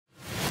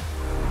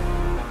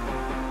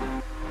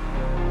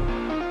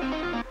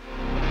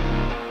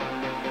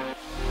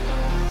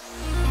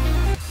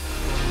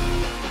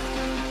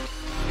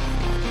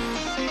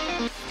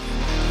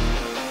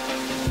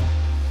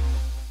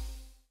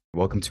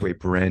Welcome to a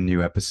brand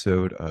new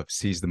episode of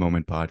Seize the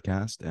Moment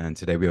podcast. And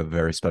today we have a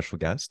very special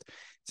guest.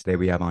 Today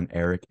we have on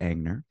Erik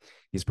Angner.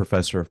 He's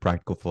professor of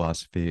practical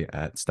philosophy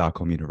at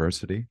Stockholm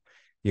University.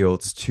 He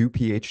holds two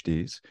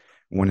PhDs,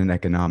 one in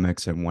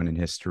economics and one in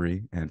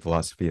history and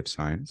philosophy of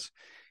science.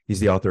 He's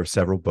the author of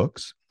several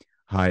books,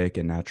 Hayek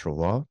and Natural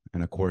Law,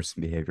 and a course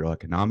in behavioral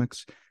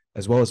economics,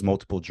 as well as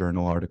multiple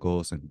journal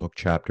articles and book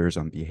chapters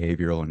on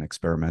behavioral and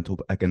experimental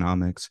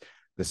economics,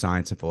 the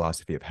science and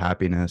philosophy of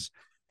happiness,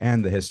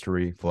 and the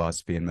history,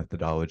 philosophy, and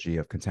methodology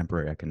of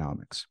contemporary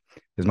economics.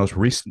 His most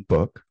recent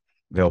book,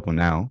 available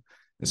now,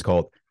 is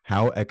called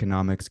How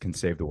Economics Can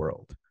Save the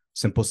World: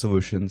 Simple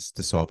Solutions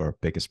to Solve Our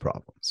Biggest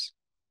Problems.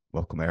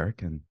 Welcome,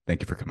 Erik, and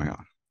thank you for coming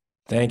on.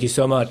 Thank you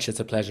so much. It's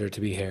a pleasure to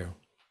be here.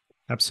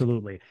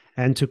 Absolutely.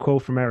 And to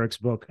quote from Erik's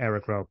book,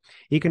 Erik wrote,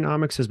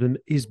 "Economics has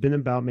been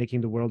about making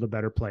the world a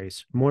better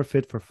place, more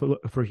fit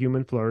for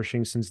human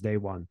flourishing since day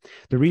one.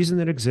 The reason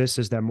it exists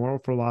is that moral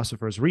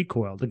philosophers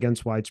recoiled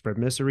against widespread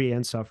misery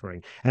and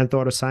suffering and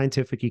thought a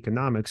scientific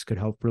economics could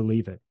help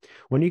relieve it.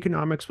 When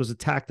economics was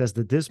attacked as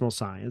the dismal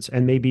science,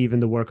 and maybe even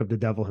the work of the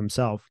devil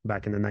himself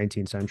back in the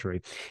 19th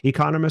century,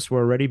 economists were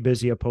already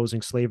busy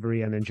opposing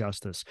slavery and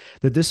injustice.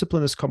 The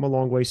discipline has come a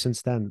long way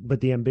since then, but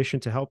the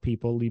ambition to help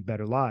people lead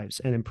better lives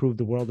and improve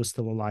the world is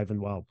still alive and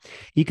well.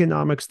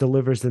 Economics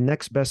delivers the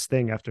next best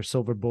thing after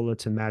silver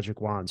bullets and magic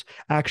wands: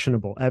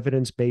 actionable,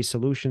 evidence-based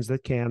solutions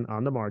that can,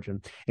 on the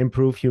margin,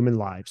 improve human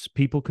lives,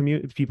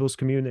 people's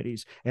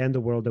communities, and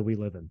the world that we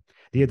live in.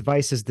 The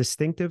advice is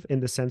distinctive in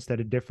the sense that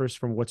it differs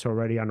from what's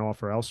already on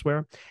offer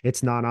elsewhere.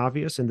 It's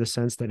non-obvious in the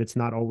sense that it's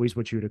not always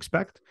what you'd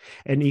expect.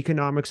 And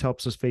economics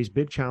helps us face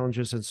big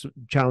challenges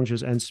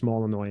and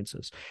small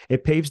annoyances.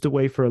 It paves the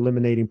way for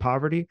eliminating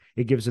poverty.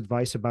 It gives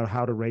advice about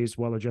how to raise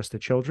well-adjusted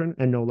children,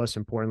 and no less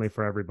importantly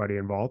for everybody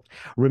involved,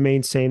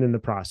 remain sane in the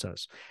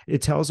process.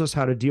 It tells us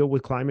how to deal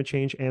with climate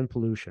change and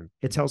pollution.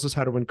 It tells us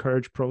how to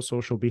encourage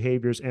pro-social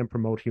behaviors and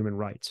promote human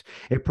rights.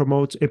 It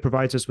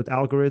provides us with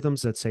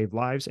algorithms that save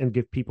lives and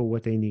give people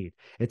what they need.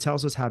 It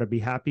tells us how to be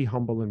happy,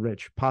 humble, and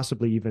rich,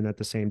 possibly even at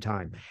the same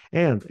time.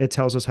 And it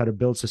tells us how to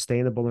build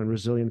sustainable and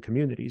resilient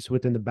communities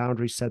within the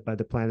boundaries set by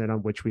the planet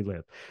on which we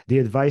live. The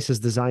advice is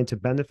designed to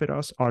benefit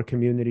us, our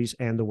communities,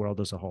 and the world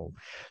as a whole."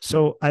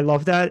 So I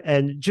love that.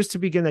 And just to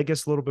begin, I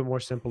guess, a little bit more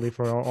simply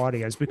for our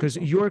audience, because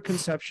your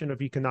conception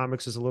of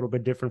economics is a little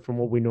bit different from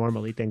what we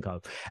normally think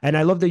of. And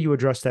I love that you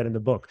address that in the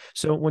book.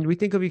 So when we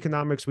think of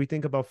economics, we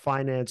think about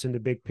finance in the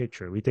big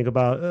picture. We think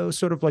about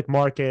sort of like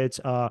markets,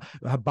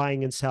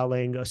 buying and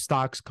selling,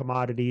 stocks,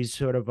 commodities,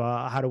 sort of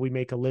how do we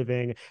make a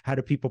living? How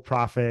do people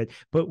profit?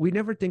 But we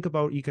never think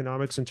about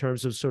economics in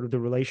terms of sort of the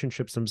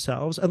relationships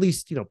themselves, at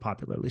least,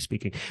 popularly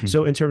speaking. Mm-hmm.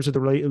 So in terms of the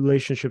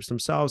relationships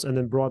themselves, and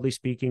then broadly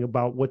speaking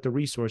about what the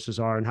resources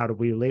are and how do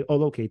we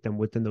locate them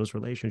within those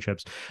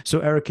relationships. So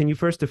Erik, can you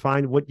first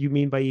define what you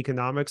mean by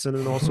economics, and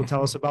then also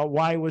tell us about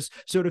why it was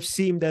sort of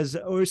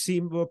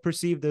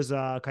perceived as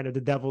kind of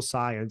the devil's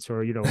science,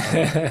 or,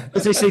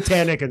 let's say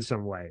satanic in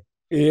some way?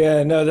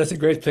 Yeah, no, that's a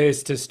great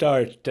place to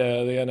start,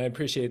 Leon. I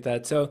appreciate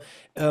that. So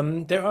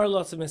there are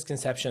lots of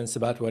misconceptions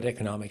about what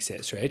economics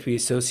is, right? We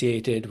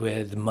associate it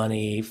with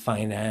money,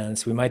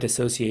 finance. We might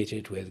associate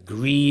it with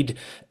greed,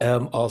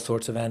 all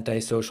sorts of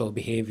antisocial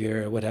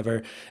behavior,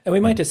 whatever. And we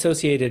might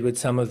associate it with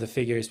some of the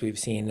figures we've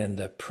seen in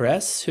the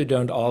press who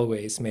don't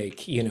always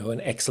make,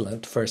 an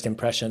excellent first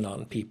impression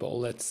on people.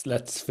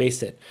 Let's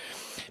face it.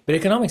 But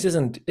economics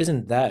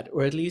isn't that,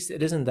 or at least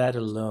it isn't that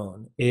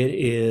alone. It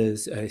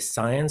is a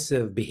science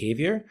of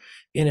behavior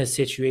in a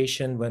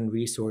situation when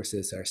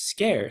resources are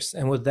scarce.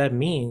 And what that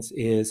means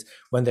is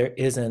when there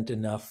isn't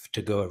enough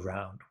to go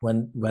around,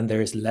 when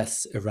there is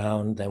less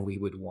around than we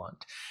would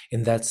want.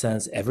 In that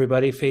sense,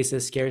 everybody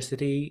faces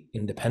scarcity,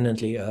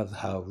 independently of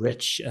how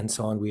rich and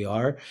so on we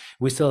are.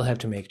 We still have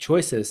to make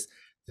choices.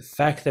 The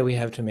fact that we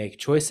have to make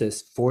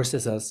choices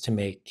forces us to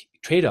make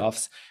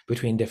trade-offs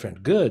between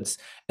different goods,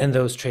 and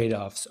those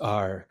trade-offs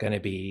are going to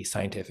be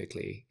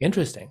scientifically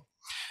interesting.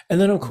 And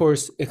then, of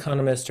course,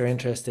 economists are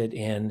interested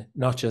in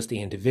not just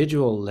the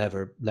individual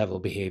level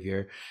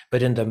behavior,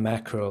 but in the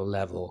macro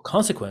level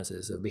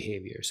consequences of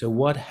behavior. So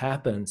what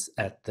happens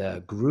at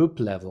the group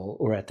level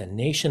or at the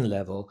nation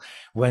level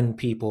when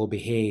people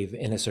behave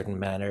in a certain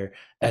manner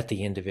at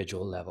the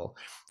individual level?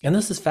 And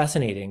this is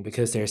fascinating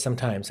because there's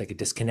sometimes like a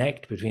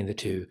disconnect between the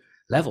two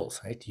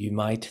levels, right? You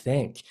might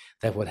think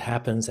that what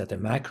happens at the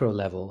macro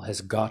level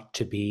has got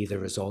to be the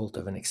result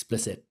of an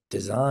explicit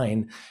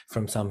design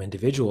from some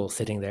individual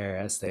sitting there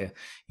as the,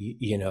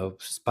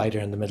 spider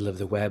in the middle of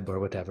the web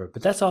or whatever.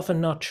 But that's often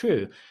not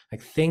true.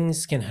 Like,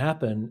 things can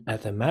happen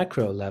at the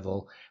macro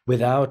level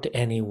without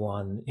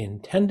anyone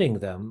intending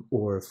them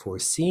or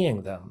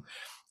foreseeing them.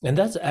 And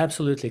that's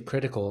absolutely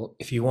critical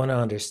if you want to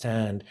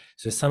understand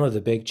some of the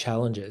big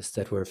challenges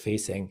that we're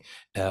facing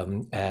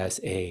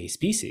as a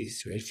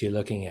species. Right? If you're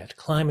looking at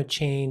climate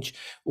change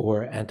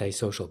or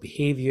antisocial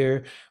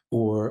behavior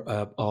or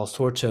all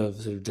sorts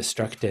of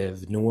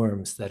destructive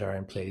norms that are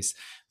in place,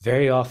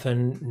 very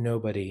often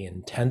nobody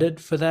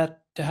intended for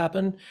that to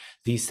happen.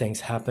 These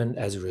things happen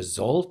as a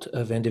result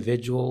of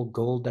individual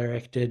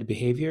goal-directed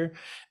behavior.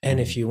 And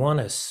if you want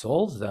to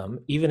solve them,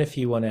 even if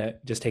you want to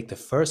just take the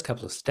first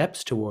couple of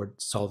steps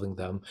toward solving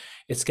them,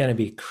 it's going to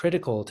be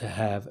critical to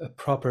have a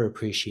proper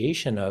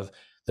appreciation of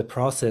the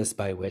process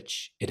by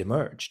which it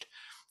emerged.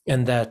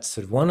 And that's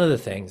sort of one of the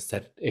things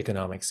that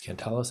economics can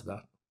tell us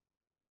about.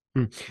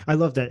 I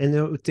love that.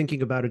 And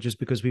thinking about it, just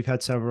because we've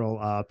had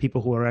several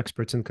people who are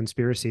experts in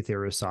conspiracy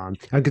theories on.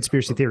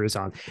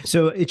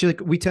 So it's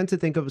like we tend to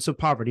think of, so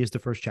poverty is the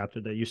first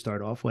chapter that you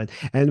start off with.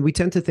 And we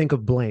tend to think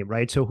of blame,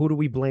 right? So who do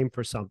we blame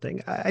for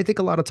something? I think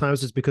a lot of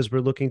times it's because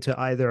we're looking to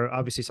either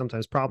obviously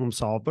sometimes problem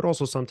solve, but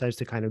also sometimes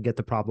to kind of get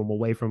the problem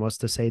away from us,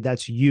 to say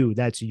that's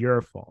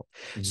your fault.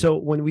 So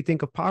when we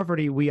think of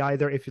poverty, we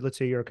either, if let's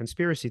say you're a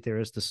conspiracy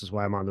theorist, this is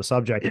why I'm on the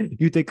subject,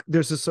 you think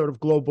there's this sort of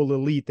global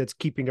elite that's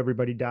keeping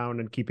everybody down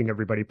and keeping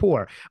everybody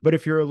poor. But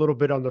if you're a little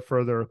bit on the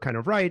further kind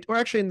of right, or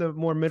actually in the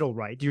more middle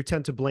right, you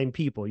tend to blame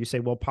people. You say,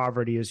 well,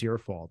 poverty is your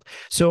fault.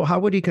 So how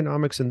would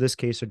economics in this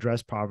case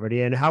address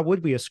poverty, and how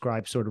would we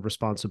ascribe sort of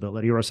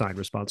responsibility or assign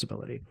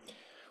responsibility?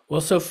 Well,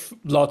 so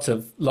lots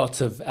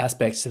of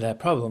aspects to that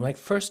problem. Like,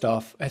 first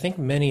off, I think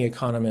many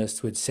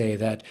economists would say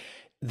that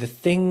the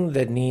thing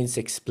that needs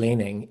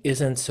explaining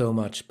isn't so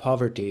much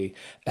poverty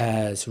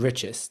as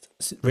riches.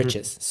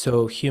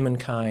 So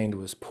humankind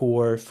was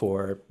poor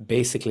for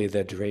basically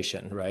the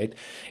duration, right?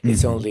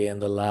 It's only in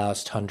the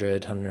last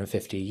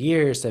 150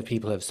 years that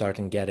people have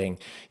started getting,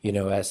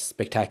 as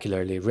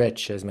spectacularly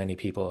rich as many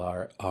people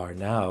are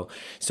now.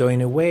 So in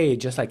a way,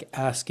 just like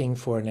asking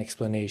for an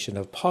explanation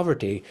of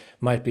poverty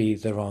might be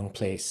the wrong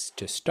place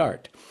to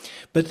start.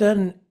 But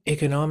then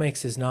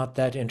economics is not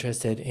that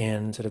interested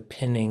in sort of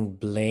pinning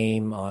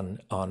blame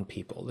on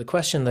people. The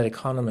question that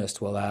economists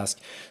will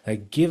ask,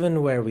 like,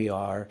 given where we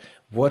are,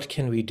 what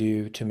can we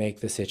do to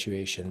make the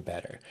situation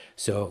better?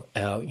 So,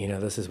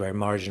 this is where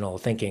marginal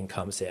thinking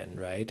comes in,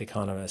 right?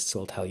 Economists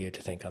will tell you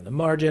to think on the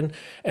margin.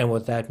 And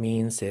what that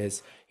means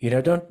is,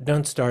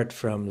 don't start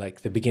from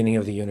like the beginning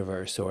of the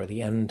universe or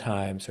the end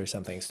times or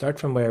something. Start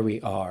from where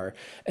we are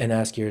and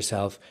ask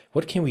yourself,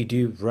 what can we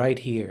do right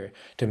here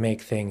to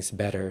make things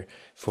better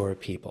for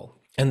people?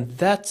 And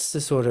that's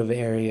the sort of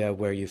area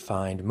where you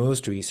find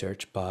most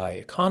research by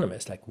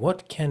economists, like,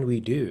 what can we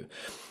do?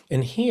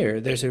 And here,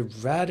 there's a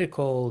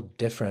radical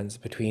difference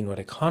between what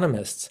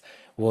economists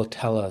will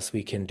tell us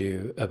we can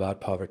do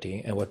about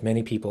poverty and what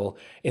many people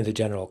in the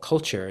general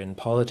culture, in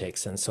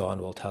politics and so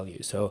on, will tell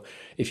you. So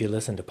if you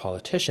listen to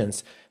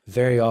politicians,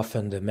 very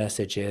often the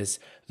message is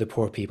the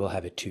poor people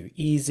have it too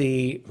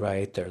easy,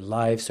 right? Their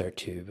lives are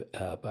too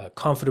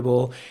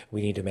comfortable.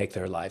 We need to make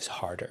their lives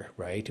harder,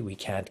 right? We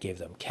can't give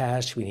them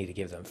cash. We need to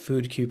give them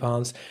food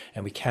coupons,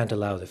 and we can't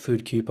allow the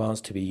food coupons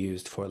to be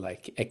used for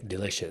like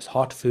delicious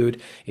hot food.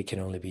 It can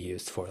only be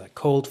used for like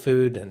cold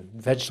food and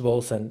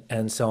vegetables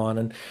and so on.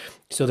 And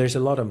so there's a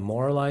lot of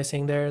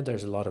moralizing there.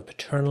 There's a lot of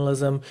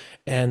paternalism,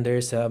 and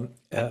there's an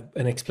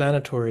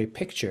explanatory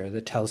picture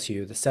that tells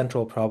you the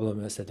central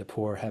problem is that the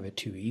poor have it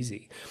too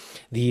easy.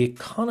 The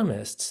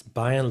economists,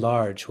 by and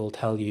large, will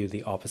tell you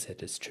the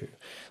opposite is true.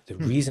 The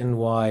reason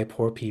why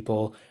poor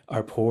people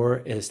are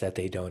poor is that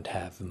they don't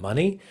have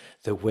money.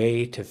 The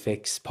way to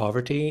fix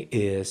poverty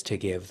is to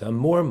give them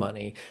more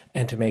money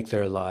and to make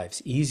their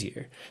lives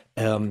easier.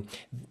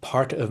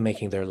 Part of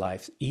making their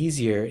lives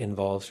easier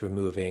involves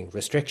removing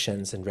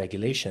restrictions and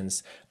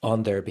regulations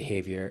on their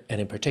behavior,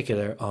 and in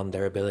particular on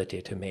their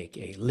ability to make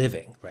a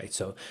living, right?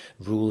 So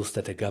rules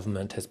that the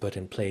government has put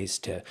in place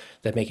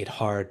that make it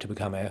hard to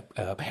become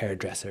a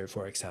hairdresser,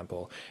 for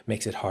example,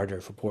 makes it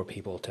harder for poor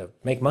people to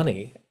make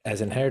money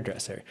as a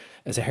hairdresser.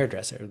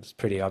 It's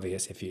pretty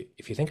obvious if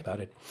you think about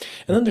it.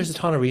 And then there's a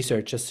ton of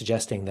research just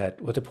suggesting that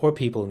what the poor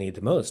people need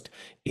the most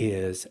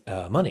is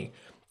money.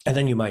 And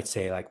then you might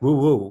say, like,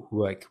 woo,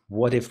 like,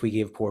 what if we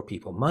give poor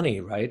people money,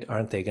 right?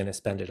 Aren't they going to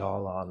spend it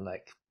all on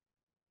like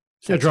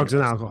Drugs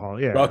and alcohol,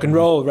 rock and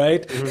roll,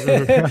 right?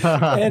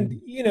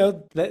 And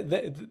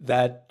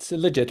that's a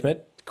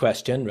legitimate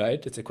question,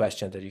 right? It's a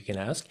question that you can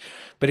ask.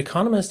 But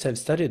economists have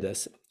studied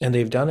this, and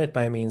they've done it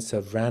by means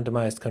of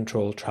randomized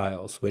controlled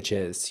trials, which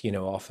is,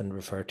 often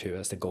referred to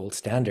as the gold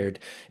standard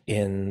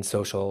in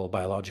social,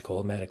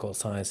 biological, medical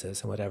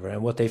sciences and whatever.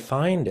 And what they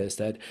find is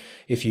that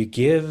if you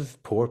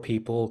give poor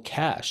people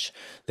cash,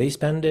 they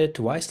spend it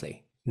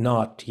wisely.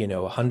 Not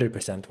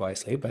 100%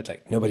 wisely, but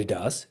like nobody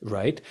does,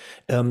 right?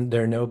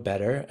 They're no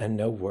better and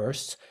no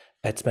worse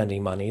at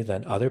spending money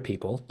than other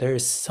people. There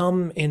is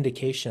some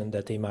indication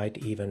that they might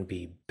even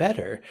be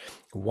better,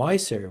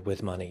 wiser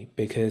with money,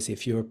 because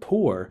if you're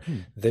poor,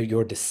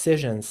 your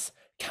decisions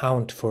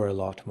count for a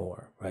lot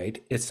more,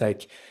 right? It's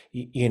like,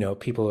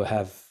 people who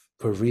have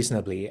who are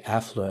reasonably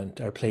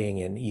affluent are playing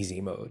in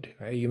easy mode,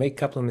 right? You make a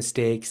couple of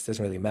mistakes,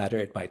 doesn't really matter.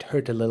 It might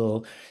hurt a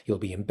little, you'll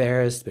be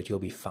embarrassed, but you'll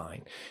be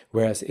fine.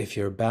 Whereas if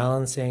you're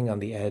balancing on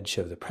the edge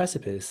of the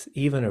precipice,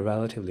 even a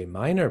relatively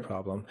minor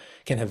problem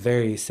can have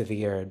very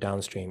severe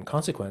downstream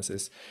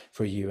consequences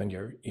for you and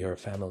your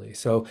family.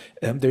 So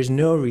there's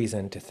no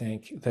reason to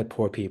think that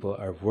poor people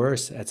are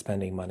worse at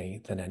spending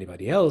money than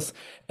anybody else,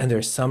 and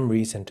there's some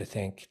reason to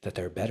think that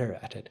they're better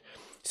at it.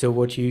 So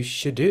what you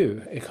should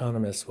do,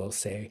 economists will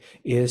say,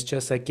 is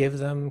just like give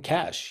them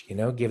cash,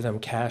 give them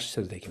cash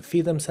so that they can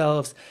feed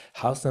themselves,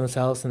 house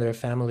themselves and their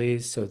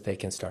families, so that they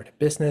can start a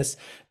business,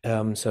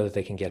 so that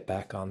they can get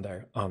back on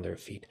their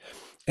feet.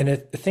 And the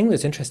thing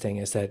that's interesting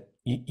is that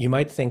you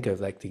might think of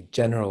like the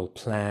general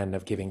plan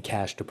of giving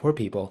cash to poor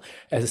people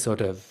as a sort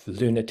of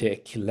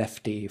lunatic,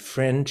 lefty,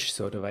 fringe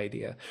sort of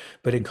idea.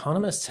 But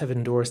economists have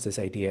endorsed this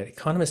idea.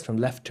 Economists from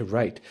left to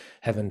right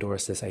have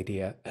endorsed this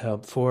idea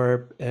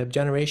for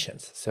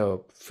generations.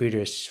 So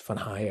Friedrich von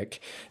Hayek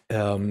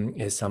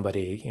is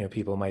somebody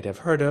people might have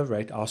heard of,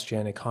 right?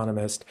 Austrian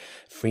economist,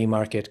 free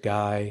market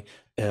guy,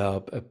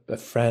 a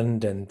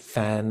friend and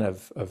fan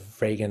of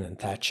Reagan and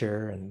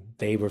Thatcher, and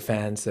they were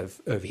fans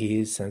of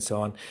his and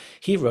so on.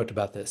 He wrote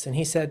about this, and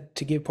he said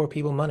to give poor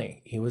people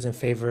money. He was in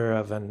favor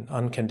of an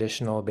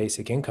unconditional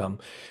basic income,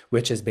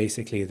 which is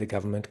basically the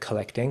government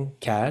collecting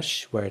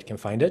cash where it can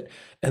find it,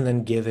 and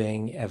then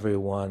giving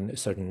everyone a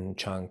certain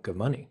chunk of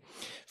money.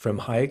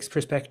 From Hayek's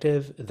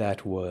perspective,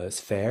 that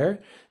was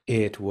fair.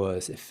 It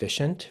was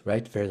efficient,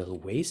 right? Very little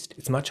waste.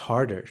 It's much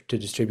harder to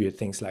distribute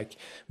things like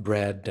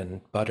bread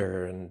and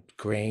butter and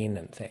grain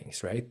and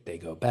things, right? They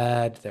go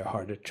bad, they're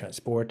harder to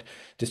transport.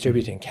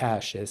 Distributing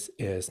cash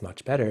is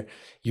much better.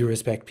 You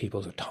respect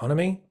people's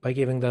autonomy by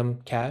giving them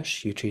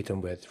cash. You treat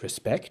them with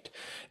respect,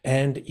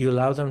 and you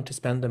allow them to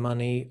spend the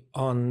money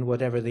on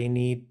whatever they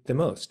need the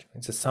most.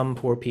 And so some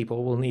poor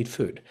people will need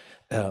food.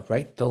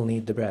 Right? They'll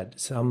need the bread.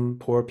 Some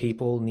poor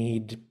people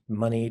need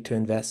money to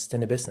invest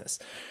in a business.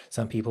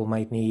 Some people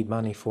might need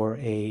money for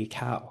a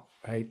cow,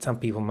 right? Some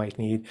people might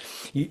need,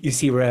 you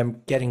see where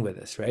I'm getting with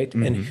this, right?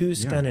 And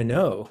who's going to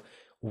know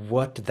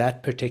what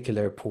that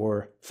particular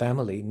poor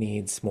family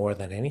needs more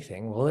than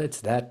anything? Well,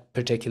 it's that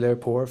particular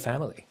poor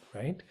family,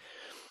 right?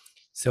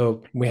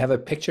 So we have a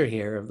picture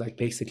here of like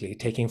basically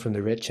taking from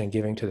the rich and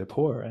giving to the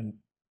poor, and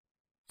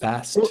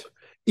vast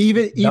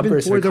even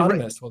numbers for of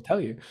economists will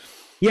tell you.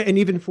 Yeah, and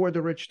even for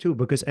the rich too,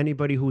 because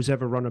anybody who's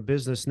ever run a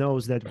business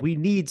knows that we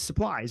need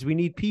supplies, we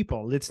need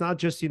people. It's not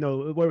just, we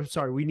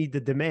need the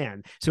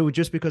demand. So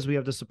just because we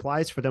have the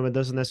supplies for them, it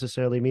doesn't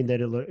necessarily mean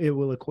that it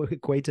will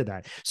equate to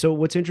that. So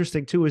what's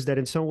interesting too is that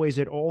in some ways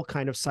it all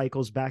kind of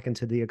cycles back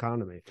into the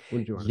economy.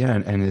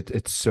 Yeah, and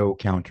it's so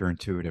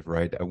counterintuitive,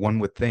 right? One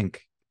would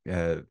think,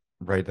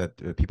 right,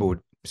 that people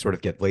would sort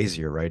of get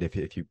lazier, right,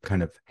 if you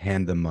kind of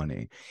hand them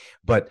money.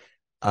 But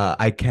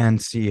I can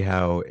see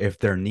how if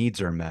their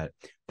needs are met,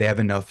 they have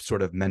enough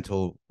sort of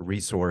mental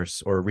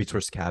resource or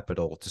resource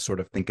capital to sort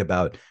of think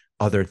about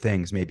other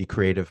things, maybe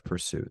creative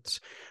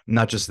pursuits.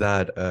 Not just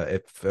that,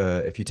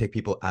 if you take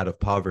people out of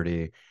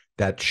poverty,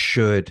 that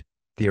should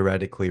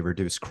theoretically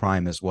reduce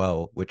crime as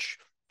well, which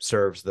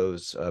serves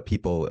those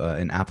people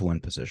in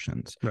affluent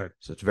positions. Right.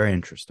 So it's very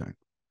interesting.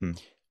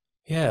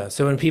 Yeah,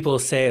 so when people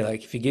say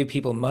like if you give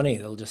people money,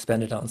 they'll just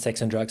spend it on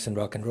sex and drugs and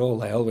rock and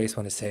roll, I always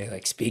want to say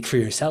like speak for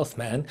yourself,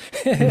 man.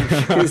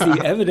 Because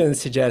the evidence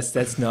suggests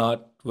that's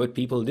not what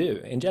people do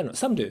in general.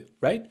 Some do,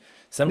 right?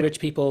 Some rich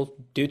people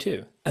do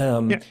too.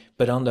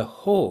 But on the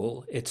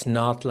whole, it's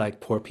not like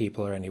poor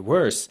people are any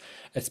worse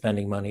at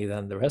spending money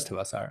than the rest of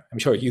us are. I'm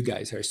sure you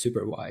guys are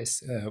super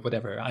wise,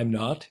 whatever. I'm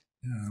not.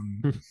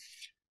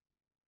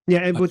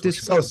 Yeah, and with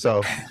this,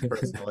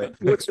 personally,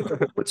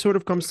 what sort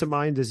of comes to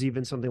mind is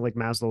even something like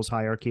Maslow's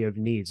hierarchy of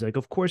needs. Like,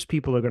 of course,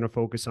 people are going to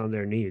focus on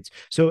their needs.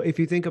 So if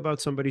you think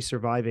about somebody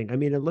surviving, I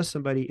mean, unless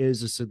somebody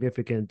is a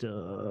significant,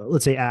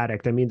 let's say,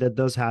 addict, I mean, that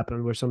does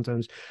happen where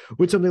sometimes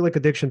with something like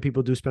addiction,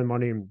 people do spend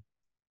money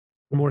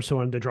more so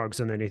on the drugs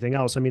than anything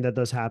else. I mean, that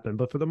does happen.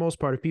 But for the most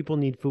part, if people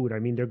need food, I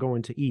mean, they're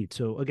going to eat.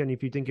 So again,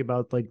 if you think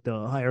about like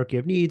the hierarchy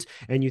of needs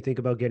and you think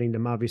about getting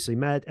them obviously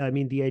met, I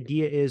mean, the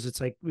idea is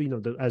it's like,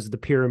 as the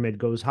pyramid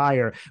goes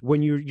higher,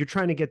 when you're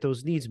trying to get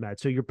those needs met.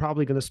 So you're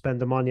probably going to spend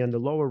the money on the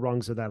lower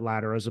rungs of that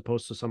ladder as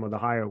opposed to some of the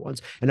higher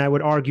ones. And I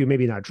would argue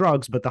maybe not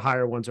drugs, but the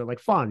higher ones are like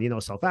fun,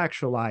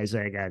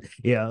 self-actualizing and,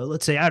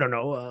 let's say, I don't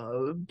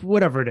know,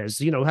 whatever it is,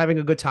 having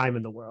a good time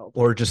in the world.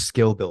 Or just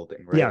skill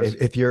building, right? Yes.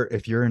 If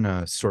you're in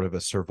a sort of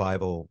a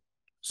survival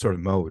sort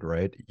of mode,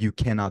 right, you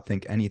cannot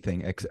think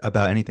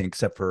about anything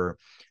except for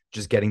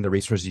just getting the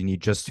resources you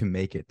need just to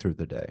make it through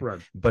the day. Right.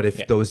 But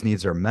if those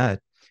needs are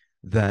met,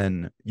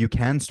 then you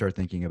can start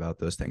thinking about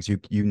those things.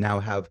 You now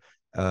have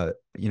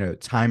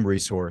time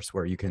resource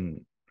where you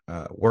can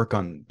work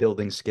on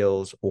building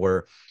skills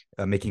or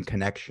making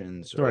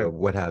connections or Right.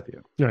 what have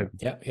you. Right.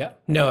 Yeah.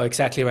 No,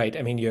 exactly right.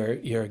 I mean,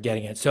 you're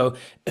getting it. So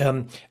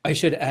I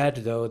should add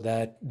though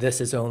that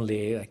this is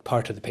only like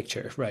part of the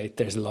picture, right?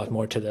 There's a lot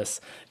more to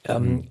this.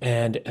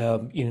 And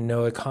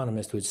no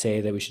economist would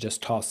say that we should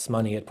just toss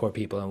money at poor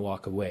people and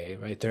walk away,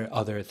 right? There are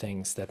other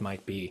things that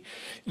might be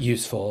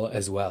useful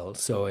as well.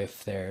 So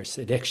if there's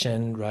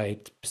addiction,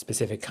 right,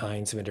 specific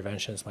kinds of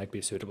interventions might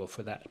be suitable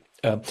for that.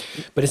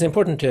 But it's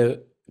important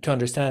to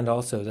understand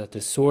also that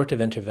the sort of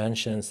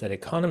interventions that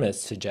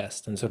economists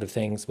suggest and sort of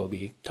things we'll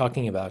be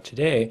talking about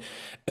today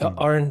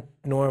aren't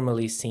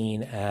normally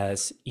seen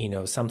as,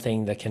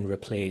 something that can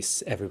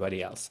replace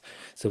everybody else.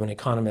 So when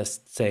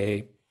economists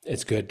say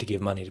it's good to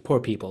give money to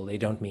poor people, they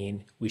don't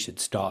mean we should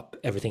stop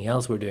everything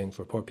else we're doing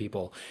for poor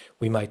people.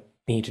 We might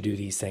need to do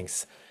these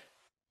things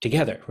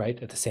together,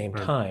 right, at the same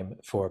time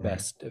for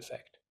best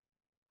effect.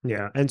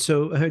 Yeah. And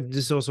so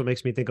this also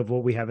makes me think of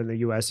what we have in the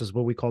US as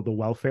what we call the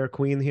welfare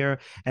queen here.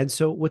 And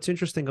so what's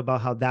interesting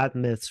about how that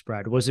myth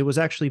spread was it was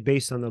actually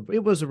based on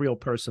it was a real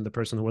person, the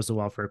person who was the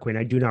welfare queen.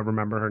 I do not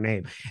remember her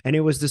name. And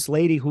it was this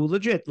lady who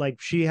legit, like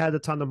she had a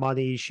ton of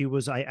money. She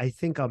was, I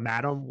think, a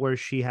madam where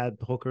she had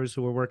hookers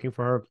who were working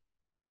for her.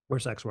 Or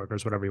sex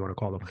workers, whatever you want to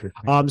call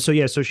them.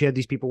 So she had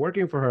these people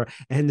working for her,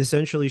 and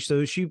essentially,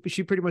 so she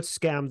pretty much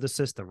scammed the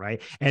system, right?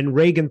 And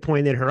Reagan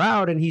pointed her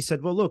out, and he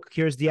said, "Well, look,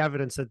 here's the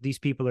evidence that these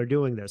people are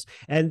doing this."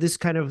 And this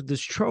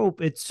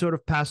trope, it's sort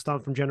of passed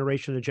on from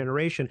generation to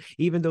generation.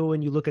 Even though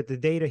when you look at the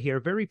data here,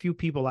 very few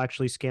people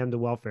actually scam the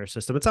welfare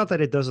system. It's not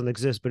that it doesn't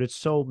exist, but it's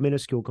so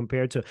minuscule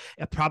compared to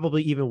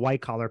probably even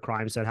white collar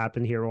crimes that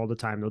happen here all the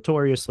time,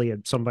 notoriously.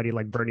 And somebody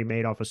like Bernie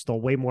Madoff has stole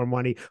way more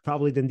money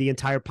probably than the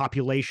entire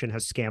population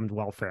has scammed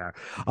welfare.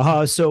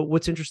 So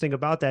what's interesting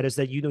about that is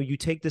that, you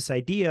take this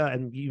idea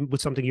and with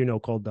something,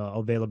 called the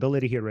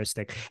availability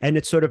heuristic, and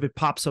it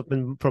pops up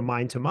from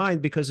mind to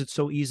mind because it's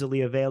so easily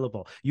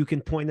available. You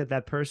can point at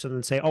that person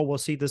and say, oh, well,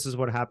 see, this is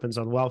what happens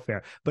on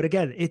welfare. But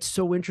again, it's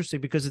so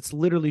interesting because it's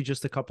literally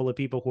just a couple of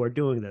people who are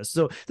doing this.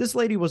 So this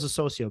lady was a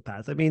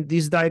sociopath. I mean,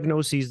 these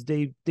diagnoses,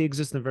 they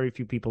exist in very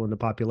few people in the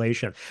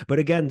population. But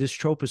again, this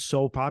trope is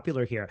so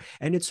popular here.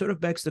 And it sort of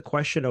begs the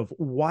question of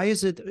why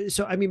is it?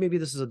 So, I mean, maybe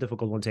this is a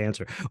difficult one to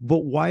answer,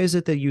 but why is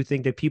it that you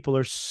think that people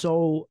are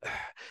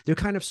they're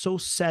kind of so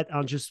set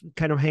on just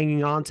kind of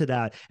hanging on to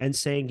that and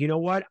saying, you know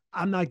what,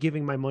 I'm not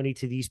giving my money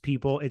to these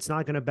people. It's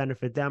not going to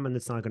benefit them and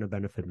it's not going to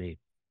benefit me.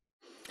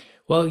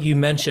 Well, you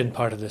mentioned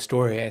part of the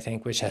story, I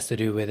think, which has to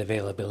do with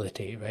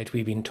availability, right?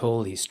 We've been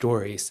told these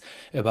stories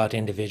about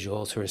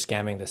individuals who are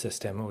scamming the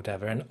system or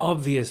whatever. And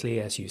obviously,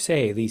 as you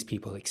say, these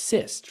people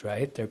exist,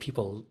 right? There are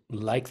people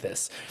like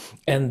this.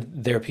 And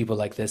there are people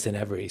like this in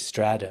every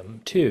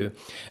stratum, too.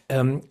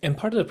 And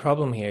part of the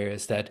problem here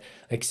is that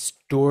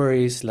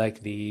stories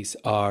like these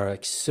are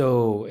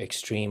so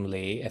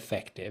extremely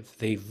effective.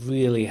 They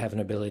really have an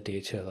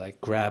ability to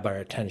grab our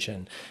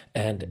attention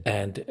and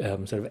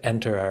sort of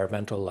enter our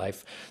mental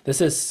life. This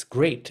is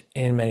great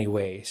in many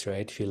ways,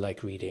 right? If you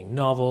like reading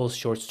novels,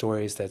 short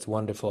stories, that's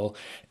wonderful.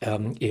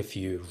 If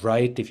you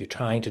write, if you're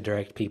trying to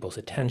direct people's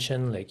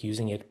attention,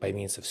 using it by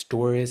means of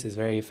stories is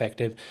very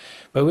effective.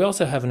 But we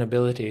also have an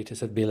ability to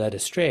sort of be led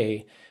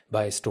astray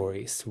by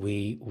stories.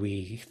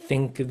 We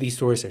think these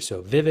stories are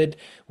so vivid,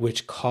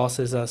 which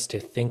causes us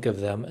to think of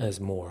them as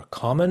more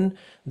common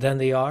than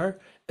they are,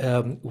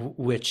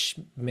 which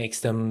gives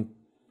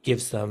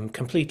them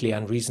completely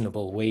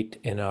unreasonable weight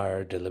in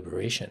our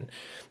deliberation.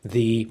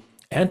 The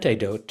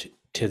antidote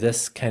to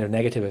this kind of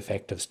negative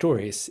effect of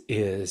stories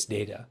is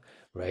data,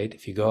 right?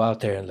 If you go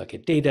out there and look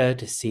at data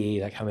to see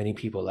how many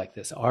people like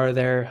this are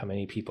there, how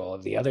many people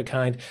of the other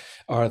kind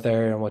are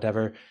there and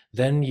whatever,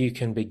 then you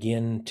can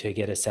begin to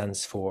get a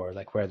sense for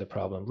where the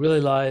problem really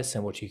lies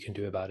and what you can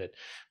do about it.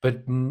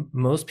 But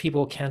most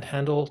people can't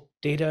handle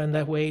data in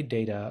that way.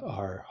 Data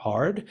are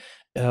hard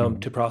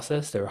to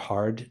process. They're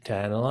hard to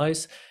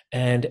analyze.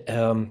 And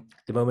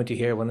the moment you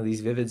hear one of these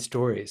vivid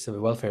stories of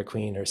a welfare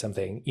queen or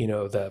something,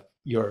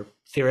 your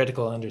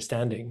theoretical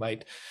understanding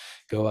might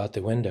go out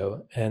the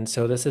window. And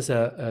so this is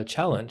a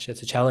challenge.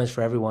 It's a challenge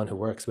for everyone who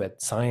works with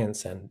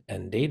science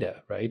and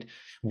data, right?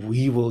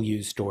 We will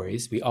use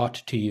stories. We ought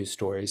to use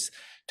stories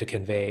to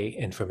convey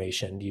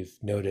information. You've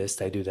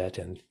noticed I do that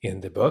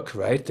in the book,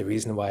 right? The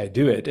reason why I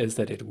do it is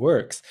that it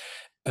works.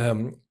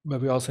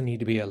 But we also need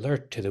to be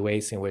alert to the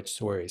ways in which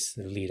stories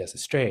lead us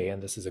astray.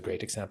 And this is a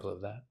great example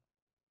of that.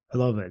 I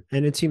love it.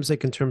 And it seems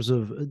like in terms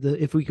of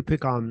if we could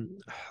pick on,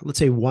 let's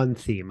say, one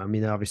theme, I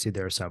mean, obviously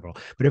there are several,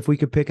 but if we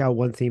could pick out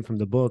one theme from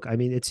the book, I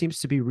mean, it seems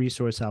to be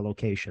resource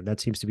allocation. That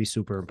seems to be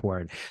super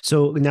important.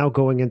 So now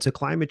going into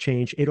climate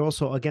change, it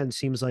also, again,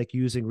 seems like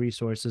using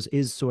resources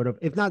is sort of,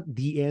 if not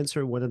the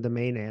answer, one of the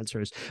main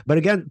answers. But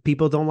again,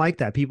 people don't like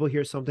that. People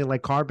hear something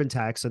like carbon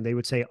tax and they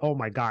would say, oh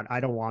my God, I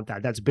don't want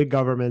that. That's big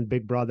government,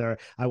 big brother.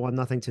 I want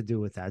nothing to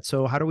do with that.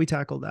 So how do we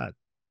tackle that?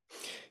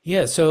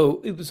 Yeah,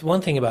 so it was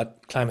one thing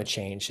about climate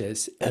change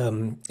is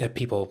that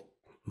people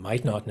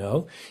might not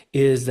know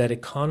is that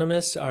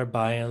economists are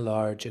by and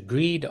large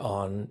agreed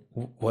on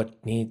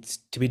what needs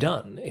to be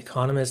done.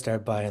 Economists are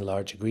by and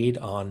large agreed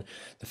on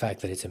the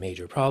fact that it's a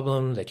major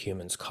problem, that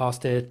humans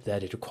caused it,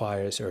 that it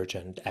requires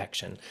urgent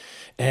action.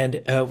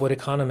 And what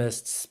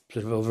economists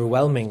sort of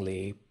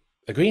overwhelmingly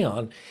agree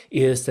on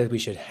is that we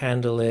should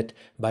handle it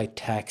by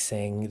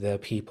taxing the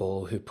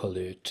people who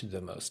pollute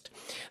the most.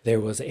 There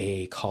was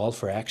a call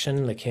for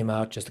action that came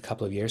out just a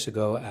couple of years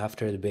ago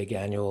after the big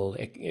annual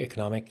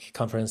economic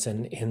conference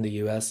in the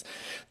US.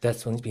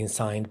 That's been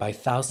signed by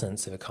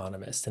thousands of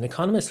economists, and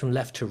economists from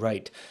left to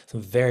right,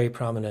 some very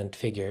prominent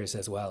figures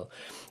as well.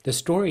 The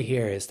story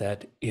here is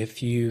that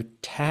if you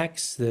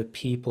tax the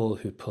people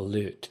who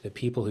pollute, the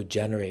people who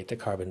generate the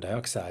carbon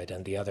dioxide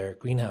and the other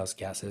greenhouse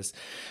gases,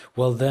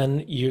 well,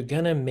 then you're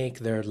going to make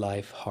their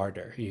life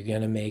harder. You're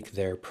going to make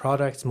their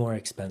products more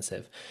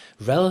expensive.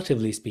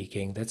 Relatively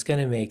speaking, that's going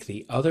to make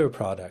the other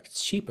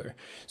products cheaper.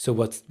 So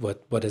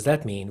what does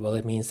that mean? Well,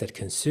 it means that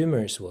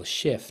consumers will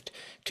shift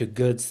to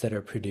goods that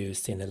are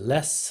produced in a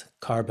less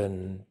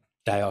carbon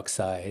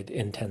dioxide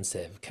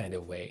intensive kind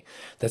of way.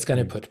 That's going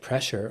to put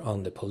pressure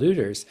on the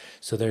polluters,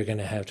 so they're going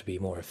to have to be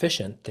more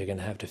efficient. They're going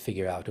to have to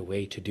figure out a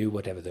way to do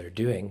whatever they're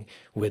doing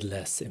with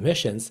less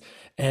emissions,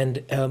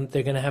 and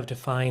they're going to have to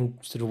find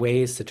sort of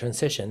ways to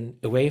transition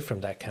away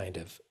from that kind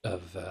of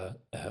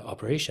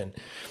operation.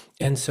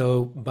 And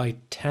so by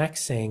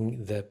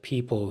taxing the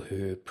people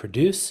who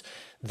produce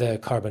the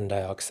carbon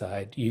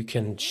dioxide, you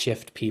can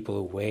shift people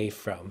away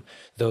from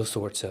those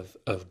sorts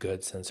of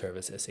goods and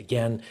services.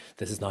 Again,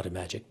 this is not a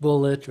magic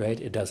bullet, right?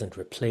 It doesn't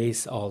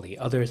replace all the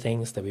other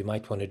things that we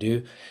might want to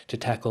do to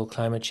tackle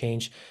climate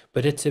change,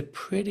 but it's a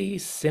pretty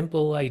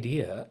simple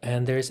idea,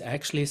 and there's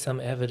actually some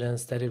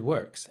evidence that it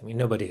works. I mean,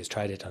 nobody has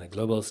tried it on a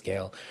global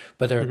scale,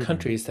 but there are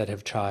countries that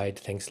have tried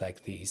things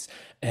like these,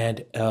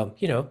 and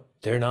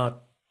they're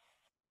not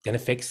going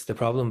to fix the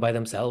problem by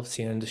themselves,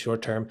 in the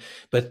short term,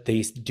 but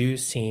they do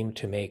seem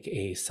to make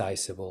a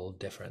sizable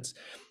difference.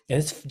 And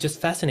it's just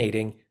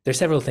fascinating. There's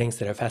several things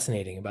that are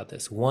fascinating about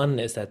this. One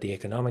is that the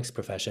economics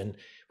profession,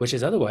 which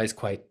is otherwise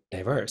quite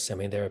diverse, I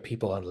mean, there are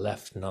people on the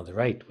left and on the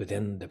right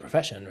within the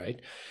profession, right,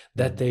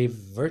 that they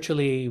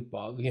virtually,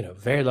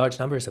 very large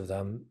numbers of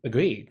them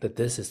agree that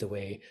this is the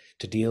way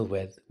to deal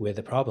with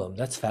the problem.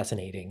 That's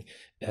fascinating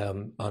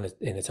in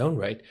its own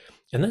right.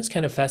 And that's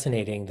kind of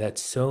fascinating that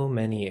so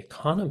many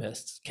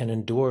economists can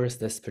endorse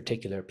this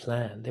particular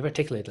plan. They've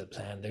articulated a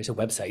plan. There's a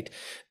website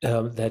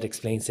that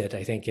explains it,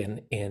 I think,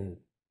 in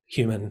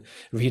human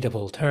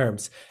readable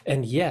terms.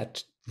 And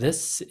yet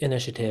this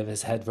initiative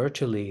has had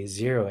virtually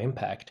zero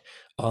impact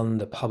on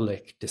the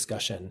public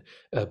discussion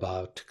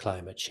about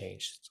climate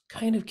change. It's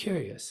kind of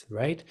curious,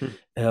 right?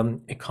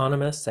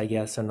 Economists, I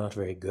guess, are not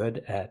very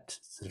good at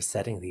sort of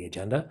setting the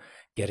agenda,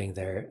 getting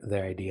their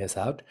ideas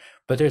out,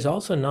 but there's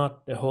also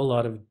not a whole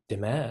lot of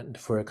demand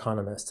for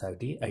economists'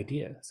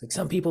 ideas. Like,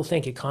 some people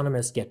think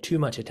economists get too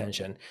much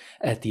attention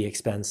at the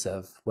expense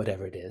of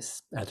whatever it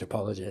is,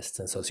 anthropologists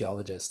and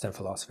sociologists and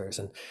philosophers,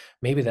 and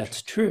maybe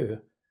that's true,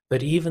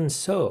 but even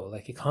so,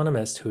 like,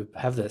 economists who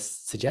have this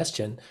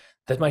suggestion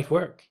that might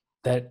work,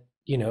 that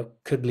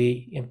could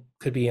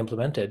be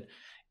implemented,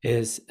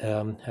 has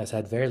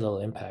had very little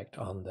impact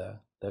on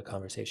the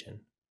conversation.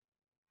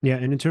 Yeah,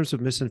 and in terms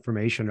of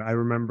misinformation, I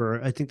remember,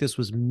 I think this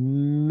was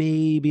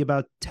maybe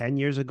about 10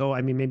 years ago.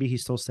 I mean, maybe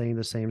he's still saying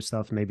the same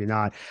stuff, maybe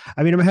not.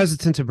 I mean, I'm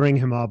hesitant to bring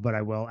him up, but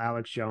I will.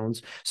 Alex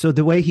Jones. So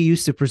the way he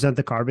used to present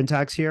the carbon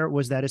tax here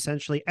was that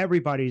essentially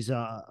everybody's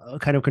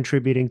kind of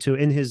contributing to,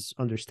 in his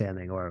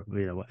understanding, or,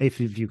 if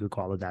you could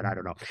call it that, I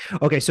don't know.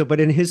 Okay, so, but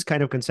in his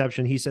kind of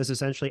conception, he says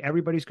essentially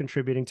everybody's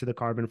contributing to the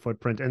carbon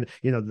footprint, and,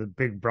 the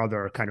big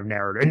brother kind of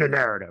narrative, in the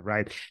narrative,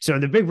 right? So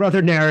in the big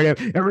brother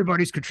narrative,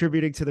 everybody's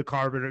contributing to the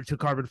carbon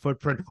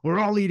footprint. We're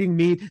all eating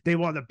meat. They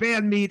want to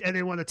ban meat, and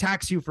they want to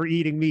tax you for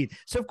eating meat.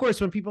 So of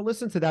course, when people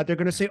listen to that, they're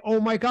going to say,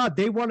 oh my God,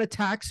 they want to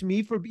tax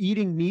me for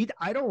eating meat.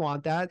 I don't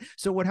want that.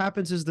 So what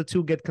happens is the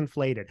two get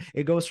conflated.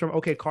 It goes from,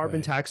 okay,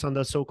 carbon tax on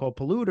the so-called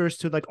polluters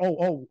to like,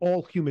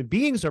 all human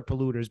beings are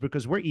polluters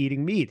because we're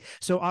eating meat.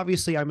 So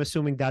obviously I'm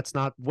assuming that's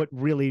not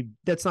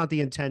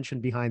the intention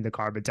behind the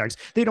carbon tax.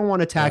 They don't want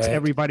to tax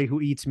everybody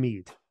who eats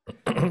meat.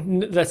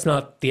 That's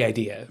not the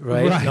idea,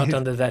 right? Not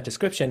under that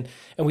description.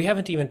 And we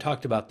haven't even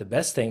talked about the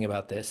best thing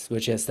about this,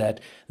 which is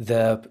that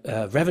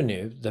the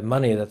revenue, the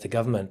money that the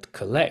government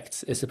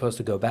collects, is supposed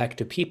to go back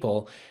to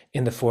people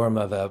in the form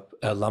of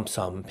a lump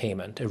sum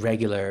payment, a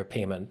regular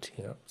payment,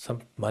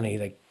 some money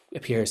that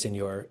appears in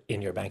your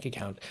bank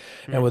account.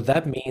 And what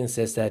that means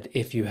is that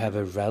if you have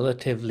a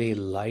relatively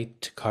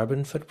light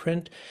carbon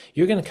footprint,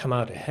 you're going to come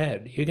out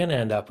ahead. You're going to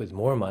end up with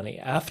more money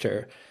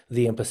after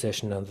the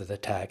imposition of the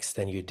tax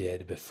than you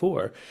did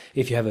before.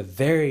 If you have a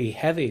very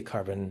heavy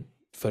carbon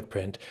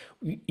footprint,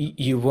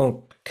 you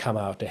won't come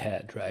out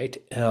ahead, right?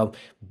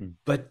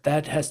 But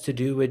that has to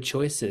do with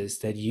choices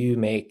that you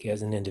make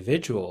as an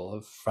individual,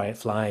 of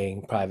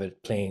flying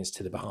private planes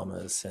to the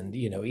Bahamas and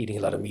eating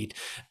a lot of meat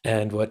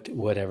and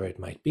whatever it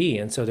might be.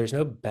 And so there's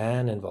no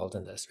ban involved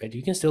in this, right?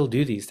 You can still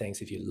do these things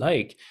if you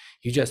like.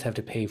 You just have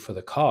to pay for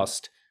the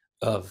cost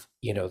of,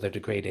 the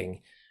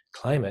degrading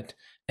climate.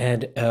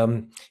 And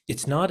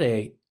it's not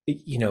a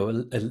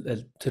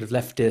sort of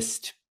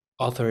leftist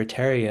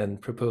authoritarian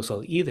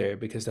proposal either,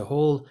 because the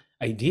whole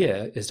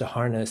idea is to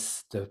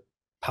harness the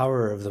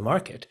power of the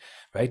market,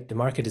 right? The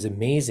market is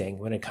amazing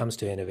when it comes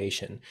to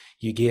innovation.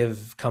 You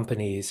give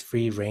companies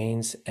free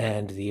reins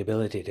and the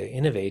ability to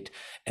innovate,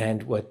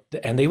 and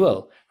they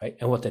will, right?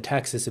 And what the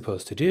tax is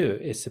supposed to do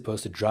is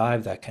supposed to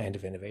drive that kind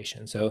of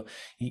innovation. So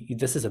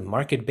this is a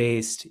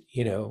market-based,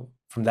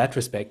 from that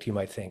respect, you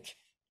might think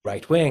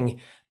right-wing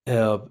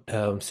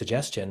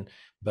suggestion,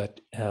 but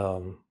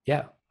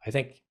yeah, I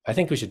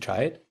think we should try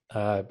it.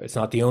 It's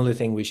not the only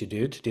thing we should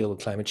do to deal with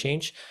climate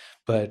change,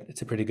 but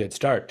it's a pretty good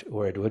start,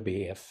 or it would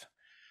be if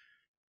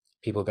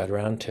people got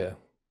around to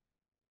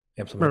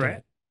implementing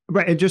it.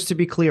 Right. And just to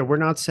be clear, we're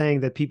not saying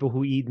that people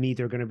who eat meat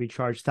are going to be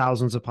charged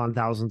thousands upon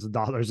thousands of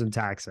dollars in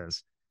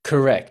taxes.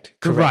 Correct.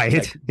 Right.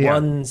 Like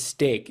one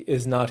steak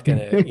is not going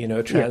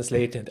to,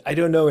 translate into, I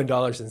don't know in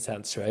dollars and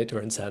cents, right? Or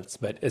in cents,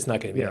 but it's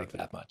not going to be like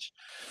that much.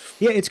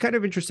 Yeah, it's kind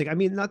of interesting. I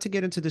mean, not to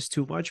get into this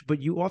too much, but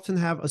you often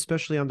have,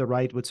 especially on the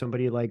right with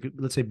somebody like,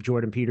 let's say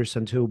Jordan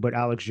Peterson too, but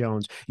Alex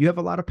Jones, you have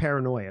a lot of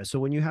paranoia. So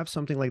when you have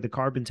something like the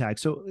carbon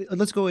tax, so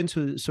let's go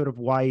into sort of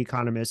why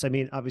economists, I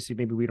mean, obviously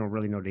maybe we don't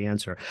really know the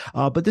answer,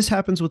 but this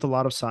happens with a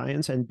lot of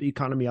science and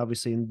economy,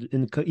 obviously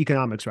in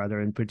economics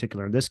rather, in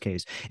particular in this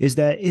case, is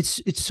that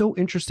it's so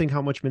interesting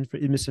how much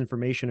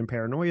misinformation and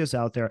paranoia is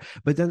out there.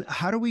 But then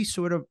how do we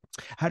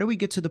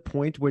get to the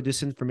point where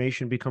this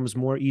information becomes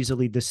more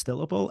easily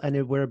distillable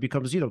and where it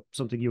becomes,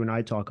 something you and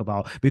I talk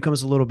about,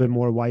 becomes a little bit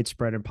more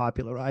widespread and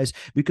popularized?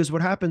 Because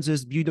what happens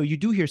is, you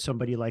do hear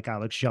somebody like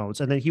Alex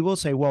Jones, and then he will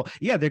say, well,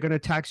 yeah, they're going to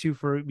tax you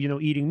for,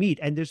 eating meat.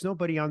 And there's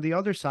nobody on the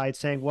other side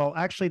saying, well,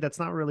 actually, that's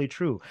not really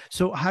true.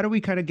 So how do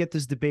we kind of get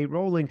this debate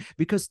rolling?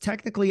 Because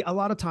technically, a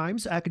lot of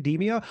times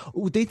academia,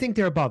 they think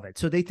they're above it.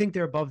 So they think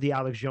they're above the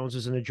Alex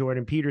Joneses and the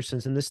Jordan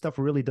Petersons, and this stuff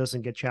really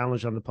doesn't get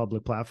challenged on the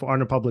public platform, on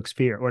the public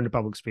sphere,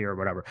 or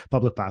whatever,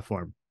 public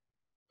platform.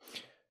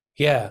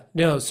 Yeah,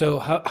 no. So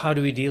how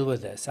do we deal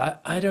with this?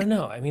 I don't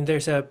know. I mean,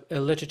 there's a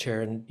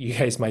literature, and you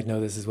guys might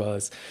know this as well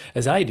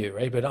as I do,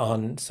 right? But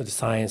on sort of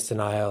science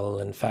denial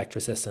and fact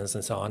resistance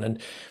and so on. And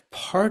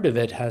part of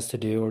it has to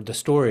do, or the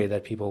story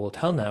that people will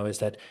tell now is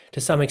that to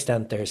some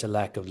extent there's a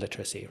lack of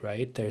literacy,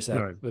 right? There's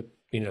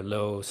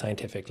low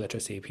scientific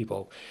literacy.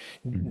 People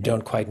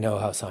don't quite know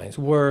how science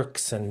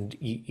works, and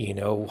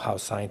how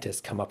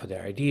scientists come up with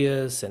their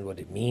ideas and what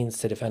it means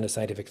to defend a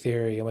scientific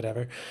theory and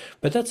whatever.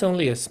 But that's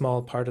only a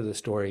small part of the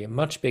story. A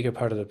much bigger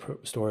part of the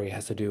story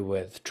has to do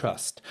with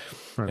trust.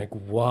 Right. Like,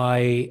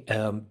 why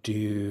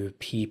do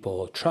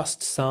people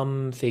trust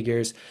some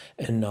figures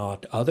and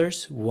not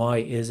others? Why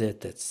is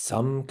it that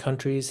some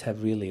countries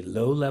have really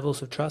low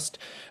levels of trust,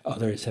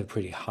 others have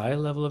pretty high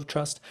level of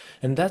trust?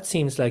 And that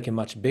seems like a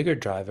much bigger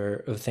driver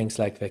of things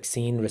like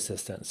vaccine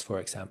resistance, for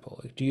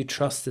example. Do you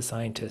trust the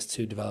scientists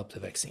who developed the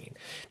vaccine?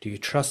 Do you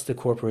trust the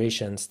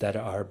corporations that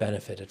are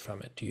benefited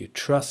from it? Do you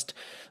trust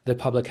the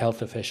public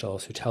health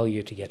officials who tell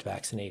you to get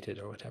vaccinated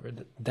or whatever?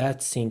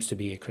 That seems to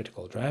be a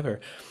critical driver.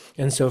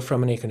 And so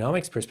from an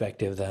economics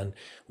perspective, then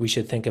we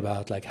should think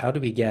about, like, how do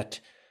we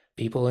get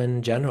people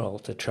in general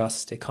to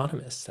trust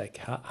economists? Like,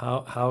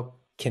 how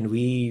can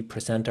we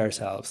present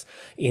ourselves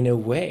in a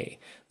way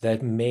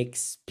that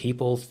makes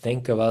people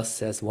think of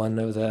us as one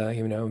of the,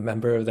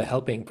 member of the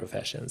helping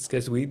professions?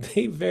 Because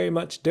they very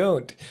much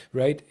don't,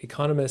 right?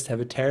 Economists have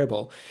a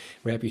terrible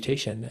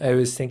reputation. I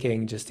was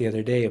thinking just the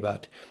other day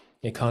about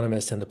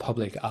economists in the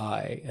public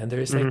eye, and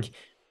there's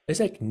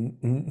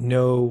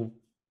no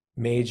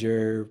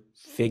major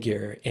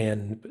figure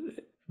in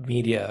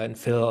media and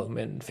film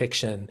and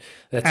fiction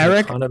that's an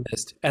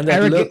economist and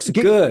that looks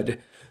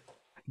good.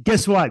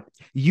 Guess what?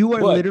 You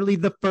are literally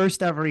the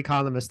first ever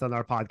economist on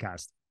our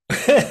podcast.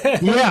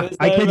 Yeah,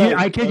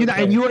 I kid you that.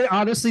 And you are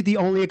honestly the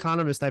only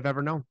economist I've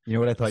ever known. You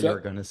know what I thought you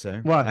were going to say?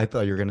 What? I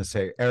thought you were going to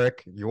say,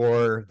 Eric,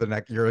 you're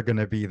going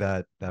to be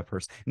that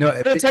person. No,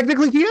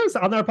 technically he is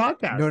on our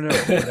podcast.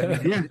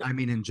 No. I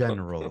mean, in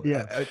general.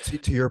 Yeah.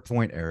 To your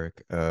point,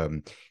 Eric,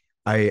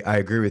 I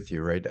agree with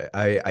you, right?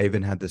 I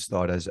even had this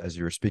thought as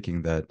you were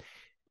speaking, that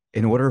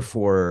in order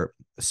for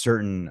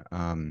certain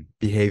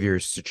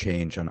behaviors to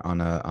change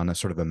on a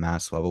sort of a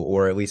mass level,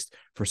 or at least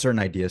for certain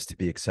ideas to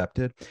be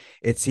accepted,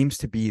 it seems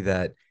to be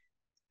that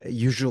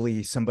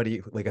usually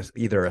somebody like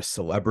either a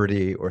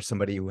celebrity or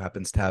somebody who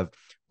happens to have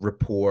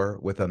rapport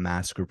with a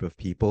mass group of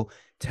people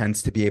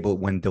tends to be able,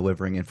 when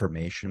delivering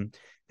information,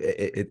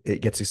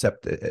 it gets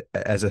accepted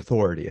as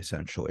authority,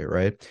 essentially,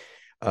 right?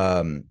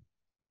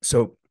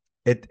 So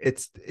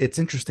it's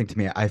interesting to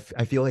me. I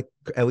feel like,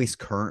 at least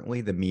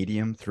currently, the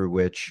medium through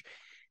which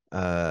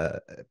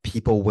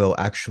people will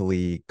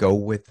actually go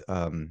with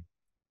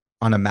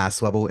on a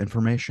mass level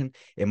information,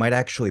 it might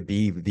actually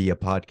be via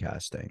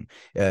podcasting.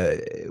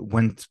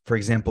 When, for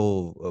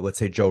example, let's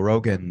say Joe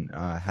Rogan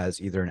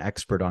has either an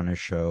expert on his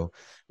show,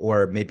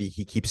 or maybe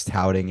he keeps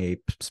touting a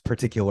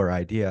particular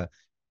idea,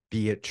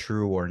 be it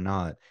true or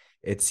not.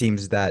 It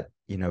seems that,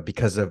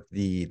 because of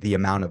the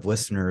amount of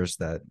listeners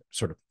that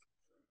sort of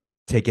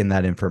take in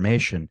that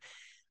information.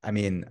 I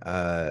mean,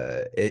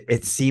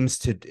 it seems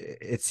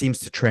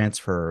to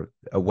transfer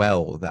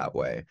well that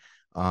way.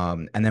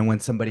 And then when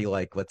somebody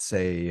like, let's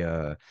say,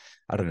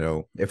 I don't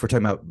know, if we're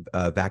talking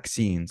about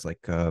vaccines,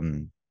 like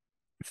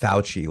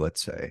Fauci,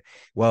 let's say,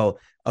 well,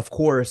 of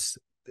course,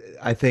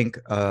 I think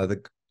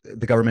the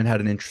government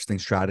had an interesting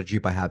strategy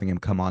by having him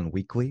come on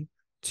weekly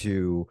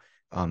to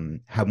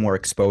have more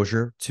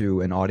exposure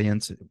to an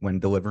audience when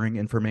delivering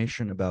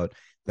information about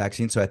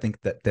vaccines. So I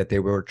think that they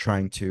were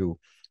trying to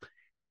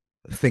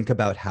think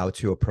about how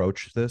to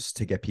approach this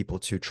to get people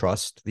to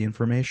trust the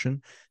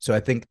information. So I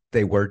think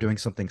they were doing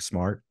something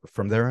smart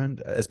from their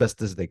end as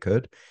best as they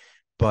could,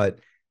 but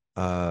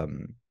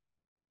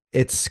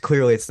it's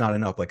clearly it's not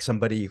enough. Like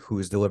somebody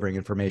who's delivering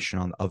information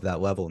on of that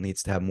level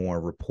needs to have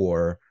more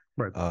rapport.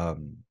 Right.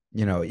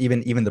 You know,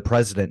 even the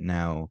president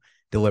now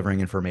delivering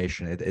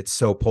information, it's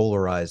so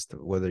polarized,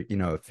 whether, you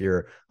know, if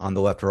you're on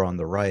the left or on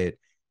the right,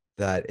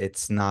 that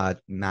it's not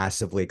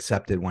massively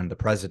accepted when the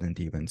president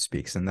even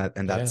speaks, and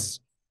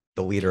that's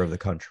the leader of the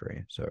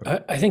country. So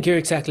I think you're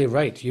exactly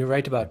right. You're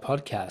right about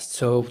podcasts.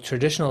 So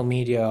traditional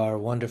media are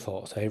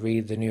wonderful. So I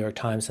read the New York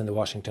Times and the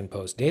Washington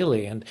Post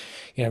daily, and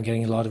I'm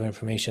getting a lot of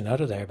information out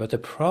of there. But the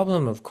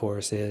problem, of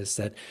course, is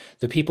that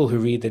the people who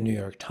read the New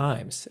York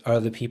Times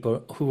are the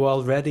people who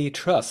already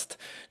trust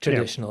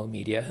traditional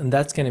media, and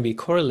that's going to be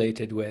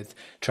correlated with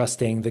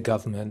trusting the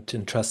government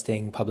and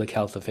trusting public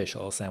health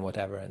officials and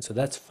whatever. And so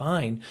that's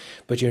fine,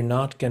 but you're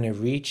not going to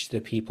reach the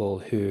people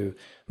who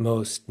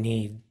most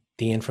need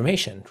the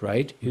information,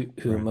 right? Who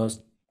Right.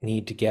 most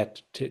need to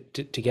get to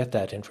get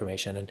that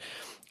information. And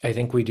I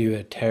think we do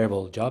a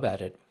terrible job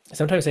at it.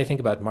 Sometimes I think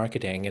about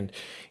marketing, and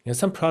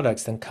some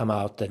products then come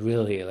out that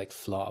really like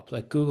flop,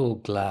 like Google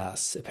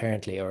Glass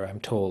apparently, or I'm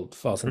told,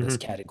 falls in this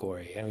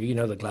category. And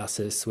the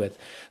glasses with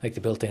like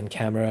the built-in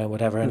camera and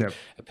whatever. And Yeah.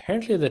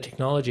 apparently the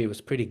technology was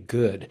pretty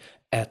good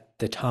at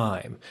the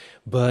time,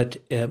 but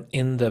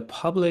in the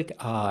public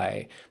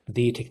eye,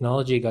 the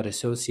technology got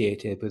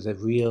associated with a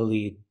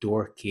really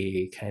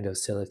dorky kind of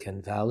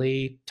Silicon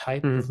Valley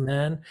type of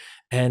man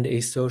and a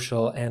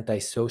social,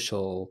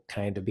 antisocial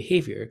kind of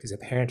behavior, because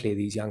apparently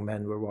these young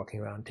men were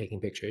walking around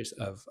taking pictures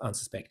of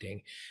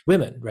unsuspecting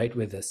women, right,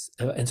 with this.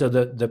 And so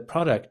the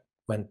product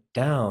went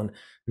down,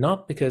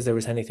 not because there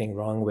was anything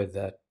wrong with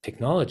the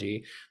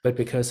technology, but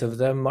because of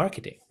the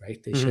marketing,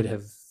 right? They should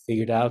have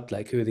figured out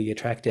like who the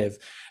attractive,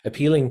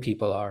 appealing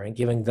people are and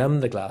giving them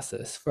the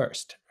glasses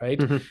first,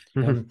 right?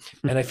 And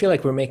I feel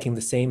like we're making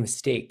the same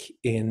mistake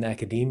in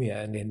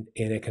academia and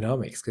in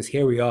economics, because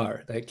here we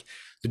are, like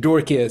the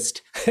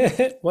dorkiest,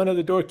 one of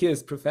the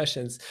dorkiest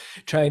professions,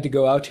 trying to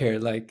go out here,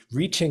 like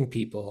reaching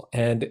people,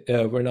 and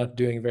we're not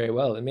doing very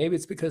well. And maybe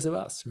it's because of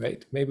us,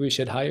 right? Maybe we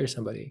should hire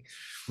somebody.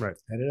 Right.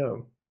 I don't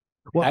know.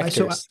 Well,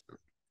 Actors.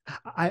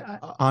 I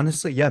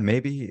Honestly, yeah,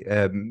 maybe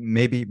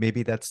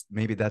that's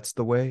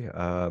the way,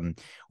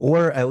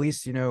 or at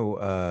least,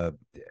 I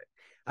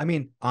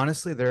mean,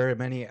 honestly, there are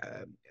many.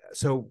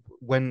 So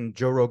when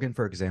Joe Rogan,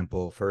 for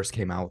example, first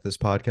came out with this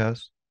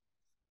podcast,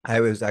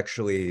 I was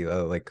actually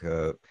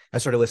I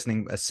started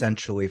listening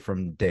essentially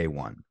from day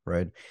one,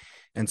 right?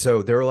 And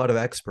so there are a lot of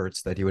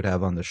experts that he would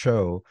have on the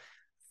show,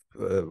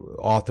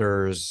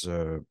 authors,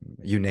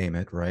 you name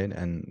it, right?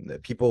 And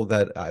people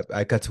that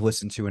I got to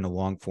listen to in a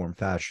long form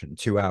fashion,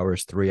 2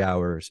 hours, 3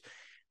 hours,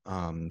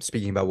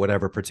 speaking about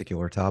whatever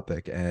particular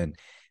topic. And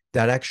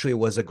that actually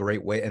was a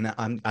great way. And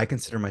I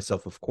consider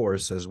myself, of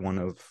course, as one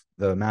of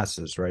the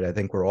masses, right? I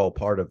think we're all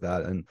part of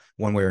that in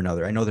one way or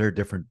another. I know there are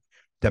different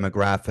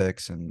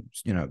demographics and,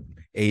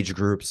 age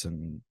groups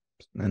and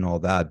all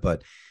that,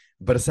 but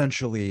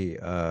essentially,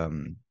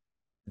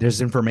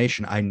 there's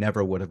information I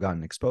never would have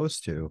gotten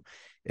exposed to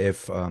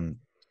if I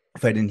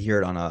didn't hear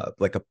it on a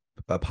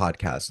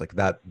podcast like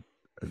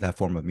that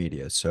form of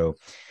media. So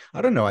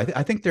I don't know.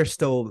 I think there's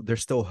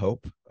still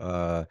hope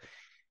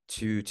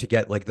to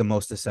get like the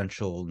most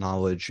essential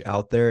knowledge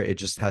out there. It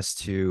just has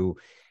to,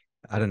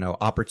 I don't know,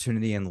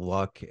 opportunity and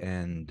luck,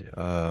 and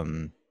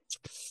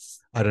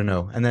I don't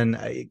know. And then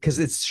because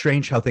it's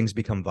strange how things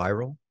become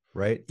viral,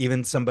 right?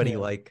 Even somebody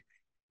like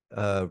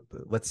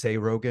let's say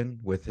Rogan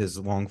with his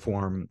long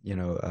form,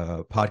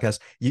 podcast,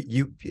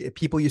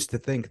 people used to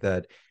think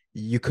that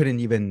you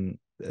couldn't even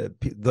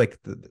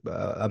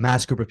a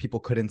mass group of people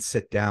couldn't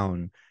sit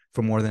down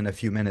for more than a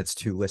few minutes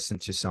to listen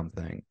to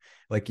something.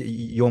 Like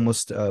you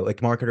almost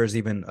like marketers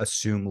even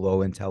assume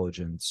low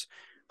intelligence,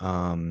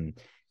 and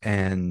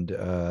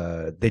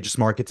they just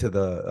market to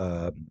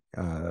the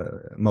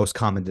most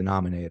common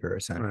denominator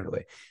essentially.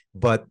 Right.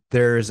 But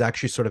there's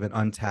actually sort of an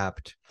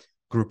untapped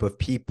group of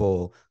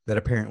people that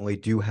apparently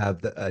do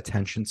have the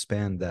attention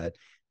span that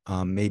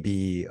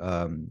maybe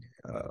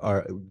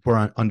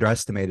were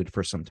underestimated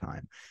for some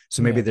time.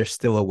 So maybe there's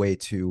still a way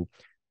to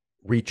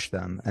reach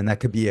them, and that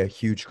could be a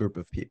huge group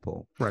of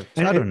people. Right.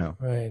 So I don't know.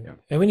 Right. Yeah.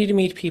 And we need to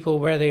meet people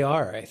where they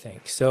are, I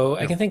think. So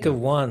I Yeah, can think yeah. of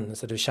one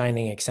sort of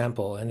shining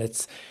example, and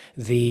it's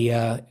the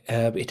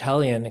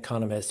Italian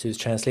economist who's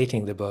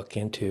translating the book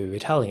into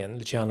Italian,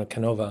 Luciano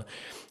Canova.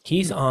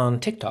 He's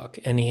on TikTok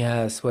and he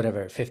has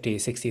whatever, 50,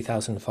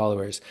 60,000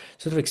 followers,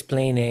 sort of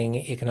explaining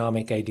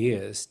economic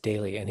ideas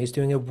daily. And he's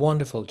doing a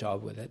wonderful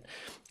job with it.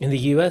 In the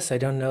US, I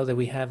don't know that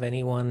we have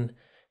anyone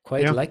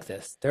quite Yeah. like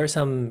this. There are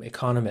some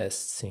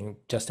economists,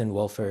 Justin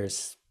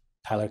Wolfers,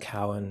 Tyler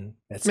Cowen,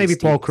 Betsy Maybe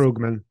Paul Stevens,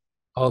 Krugman.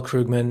 Paul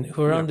Krugman,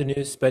 who are Yeah. on the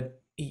news, but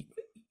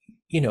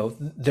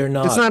they're It's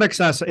not not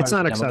accessible. It's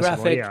part not of the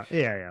accessible. demographic.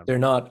 Yeah. They're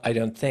not, I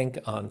don't think,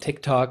 on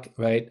TikTok,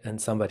 right?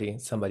 And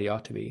somebody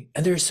ought to be.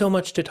 And there's so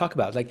much to talk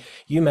about. Like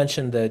you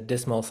mentioned the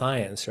dismal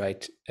science,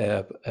 right,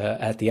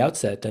 at the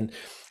outset, and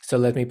so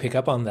let me pick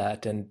up on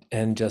that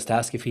and just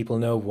ask if people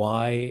know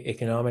why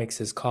economics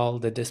is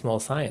called the dismal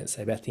science.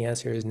 I bet the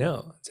answer is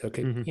no. So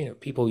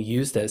people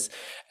use this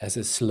as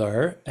a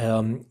slur.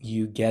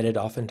 You get it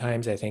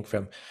oftentimes, I think,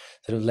 from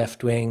sort of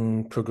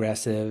left-wing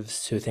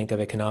progressives who think of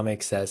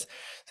economics as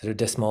sort of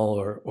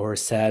dismal or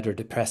sad or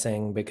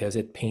depressing because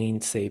it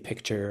paints a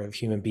picture of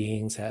human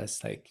beings as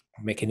like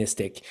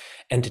mechanistic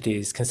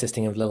entities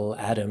consisting of little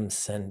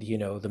atoms, and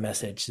the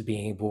message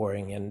being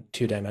boring and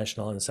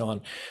two-dimensional and so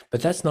on.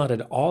 But that's not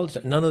at all,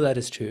 none of that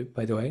is true,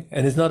 by the way,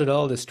 and it's not at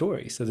all the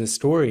story. So the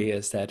story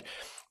is that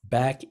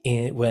back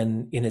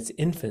in its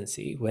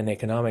infancy, when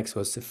economics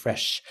was a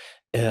fresh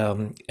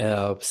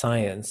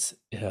science,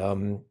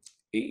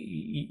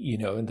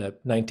 in the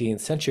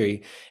 19th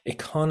century,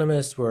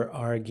 economists were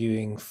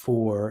arguing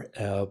for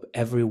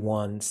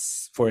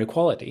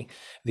equality,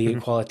 the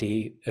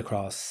equality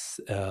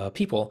across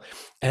people,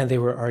 and they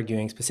were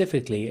arguing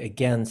specifically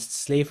against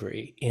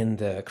slavery in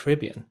the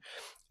Caribbean.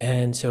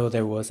 And so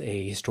there was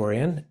a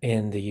historian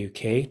in the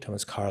UK,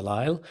 Thomas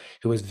Carlyle,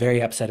 who was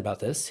very upset about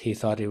this. He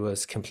thought it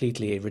was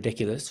completely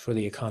ridiculous for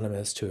the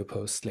economists to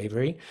oppose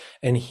slavery.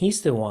 And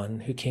he's the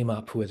one who came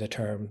up with the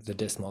term, the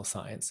dismal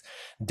science.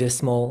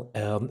 Dismal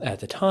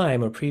at the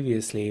time or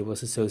previously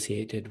was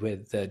associated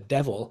with the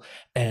devil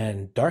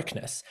and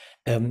darkness.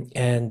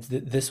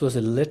 This was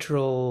a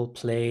literal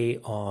play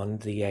on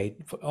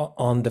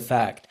the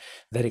fact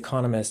that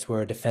economists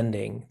were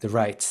defending the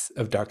rights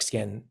of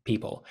dark-skinned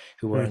people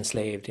who were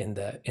enslaved in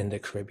the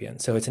Caribbean.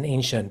 So it's an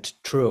ancient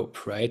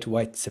trope, right?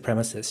 White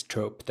supremacist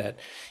trope that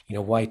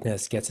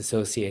whiteness gets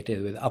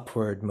associated with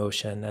upward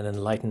motion and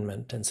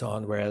enlightenment and so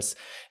on, whereas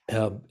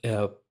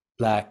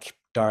black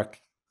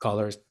dark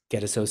colors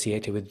get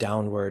associated with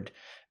downward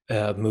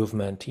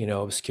movement,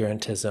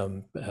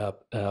 obscurantism,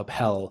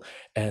 hell,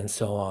 and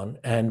so on.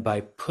 And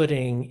by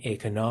putting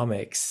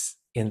economics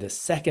in the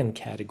second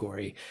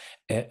category,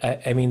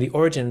 I mean, the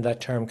origin of that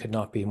term could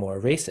not be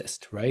more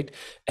racist, right?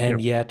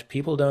 And yet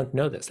people don't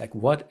know this. Like,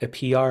 what a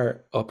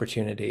PR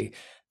opportunity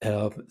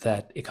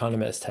that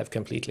economists have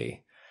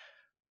completely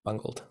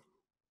bungled.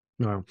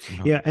 Wow.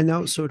 Yeah. And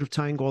now sort of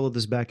tying all of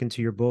this back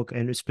into your book,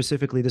 and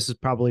specifically, this is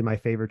probably my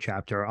favorite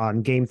chapter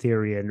on game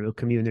theory and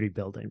community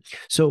building.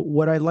 So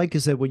what I like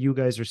is that what you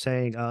guys are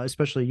saying,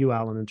 especially you,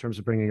 Alan, in terms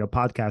of bringing up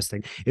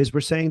podcasting, is we're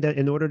saying that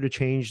in order to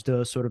change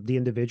the sort of the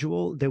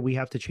individual, that we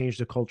have to change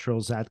the cultural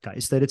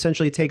zeitgeist, that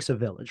essentially takes a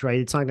village, right?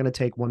 It's not going to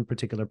take one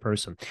particular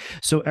person.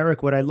 So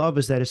Erik, what I love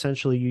is that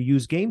essentially you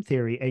use game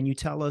theory and you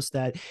tell us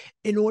that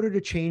in order to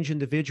change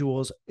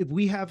individuals, if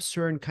we have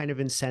certain kind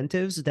of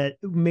incentives that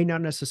may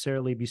not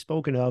necessarily be spoken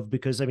of,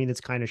 because I mean,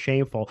 it's kind of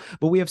shameful,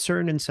 but we have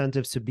certain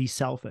incentives to be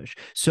selfish.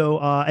 So,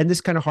 and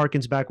this kind of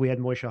harkens back, we had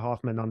Moshe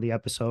Hoffman on the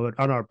episode,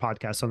 on our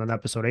podcast, on an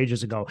episode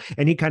ages ago,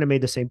 and he kind of made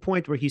the same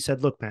point where he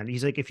said, look, man,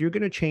 he's like, if you're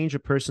going to change a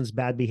person's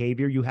bad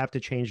behavior, you have to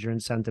change their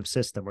incentive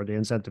system or the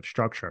incentive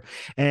structure.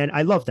 And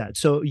I love that.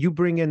 So you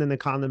bring in an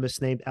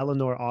economist named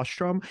Elinor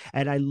Ostrom,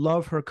 and I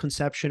love her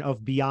conception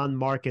of beyond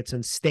markets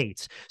and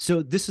states.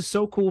 So this is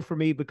so cool for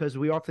me because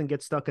we often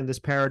get stuck in this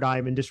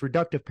paradigm, in this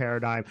reductive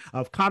paradigm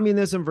of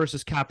communism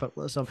versus capitalism.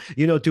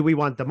 Do we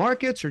want the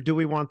markets or do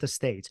we want the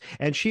states?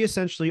 And she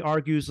essentially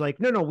argues like,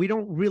 no, we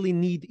don't really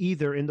need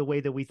either in the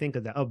way that we think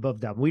of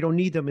them. We don't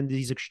need them in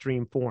these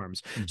extreme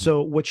forms.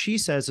 So what she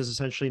says is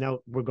essentially, now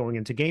we're going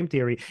into game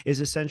theory,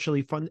 is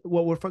essentially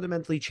we're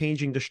fundamentally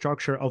changing the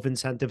structure of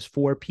incentives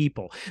for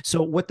people.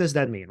 So what does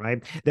that mean,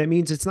 right? That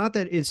means it's not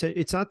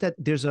that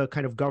there's a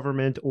kind of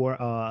government or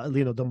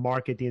the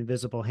market, the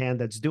invisible hand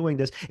that's doing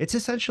this. It's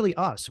essentially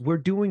us. We're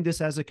doing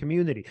this as a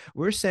community.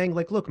 We're saying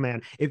like, look,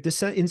 man, if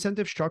the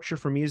incentive structure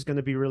for me is going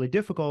to be really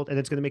difficult and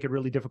it's going to make it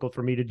really difficult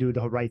for me to do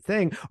the right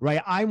thing,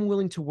 right? I'm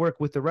willing to work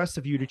with the rest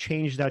of you to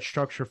change that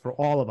structure for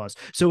all of us.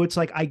 So it's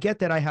like, I get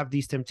that I have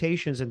these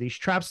temptations and these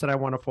traps that I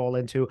want to fall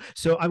into.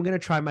 So I'm going to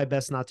try my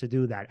best not to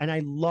do that. And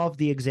I love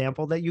the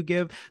example that you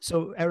give.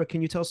 So Erik,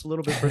 can you tell us a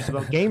little bit first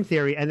about game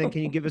theory? And then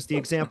can you give us the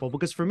example?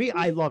 Because for me,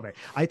 I love it.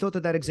 I thought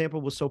that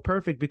example was so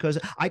perfect because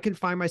I can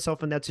find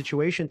myself in that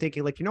situation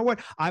thinking like, you know what?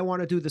 I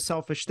want to do the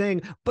selfish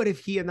thing, but if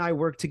he and I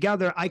work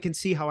together, I can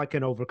see how I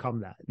can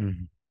overcome that.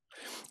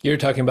 You're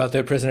talking about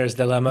the prisoner's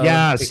dilemma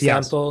Yes,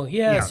 example.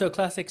 Yeah, yeah. so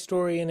classic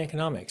story in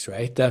economics,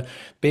 right? The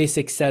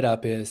basic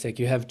setup is like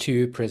you have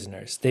two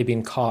prisoners. They've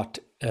been caught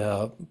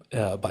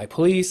by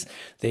police,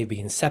 they've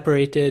been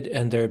separated,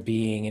 and they're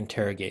being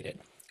interrogated.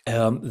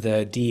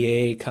 The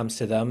DA comes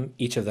to them,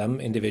 each of them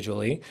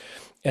individually,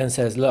 and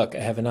says, "Look, I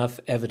have enough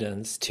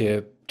evidence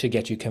to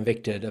get you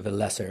convicted of a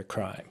lesser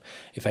crime.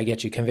 If I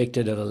get you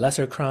convicted of a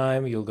lesser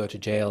crime, you'll go to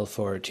jail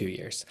for 2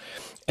 years.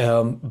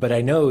 But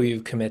I know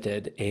you've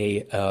committed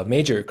a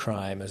major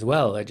crime as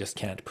well. I just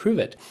can't prove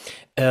it.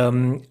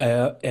 And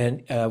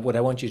what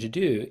I want you to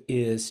do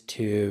is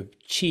to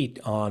cheat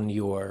on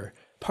your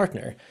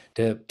partner,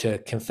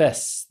 to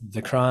confess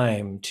the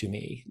crime to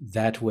me.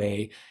 That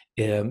way,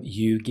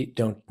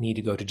 don't need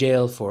to go to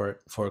jail for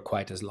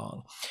quite as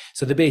long."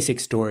 So the basic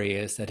story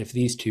is that if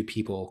these two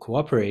people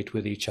cooperate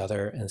with each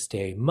other and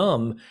stay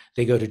mum,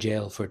 they go to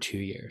jail for 2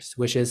 years,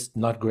 which is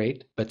not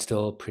great, but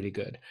still pretty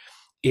good.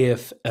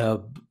 If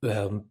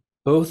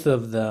both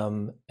of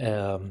them,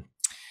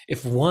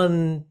 if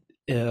one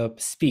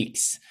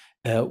speaks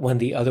when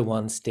the other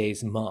one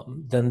stays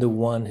mum, then the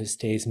one who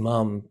stays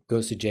mum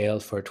goes to jail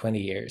for 20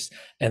 years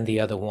and the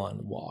other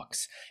one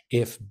walks.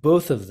 If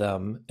both of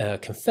them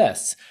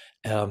confess,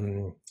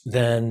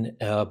 then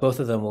both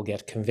of them will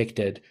get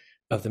convicted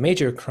of the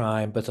major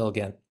crime, but they'll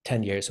get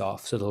 10 years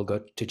off. So they'll go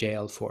to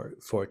jail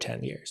for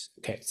 10 years.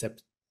 Okay, so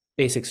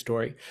basic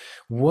story.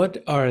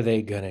 What are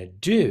they going to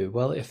do?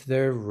 Well, if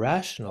they're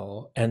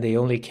rational and they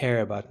only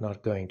care about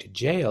not going to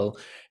jail,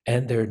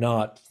 and they're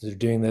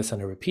doing this on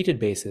a repeated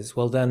basis,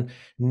 well, then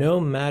no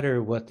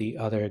matter what the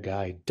other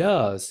guy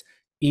does,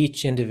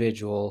 each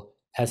individual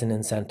has an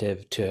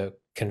incentive to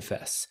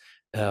confess.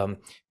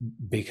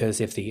 Because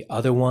if the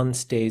other one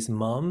stays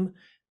mum,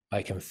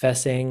 by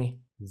confessing,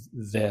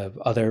 the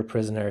other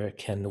prisoner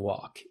can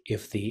walk.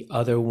 If the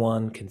other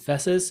one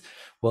confesses,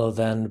 well,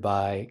 then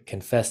by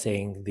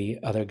confessing, the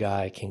other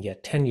guy can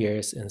get 10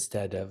 years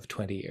instead of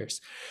 20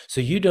 years.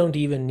 So you don't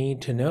even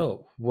need to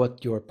know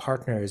what your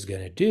partner is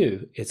going to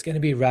do. It's going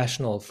to be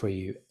rational for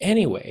you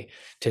anyway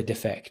to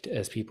defect,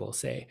 as people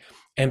say.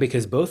 And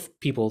because both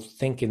people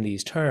think in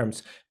these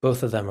terms,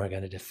 both of them are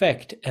going to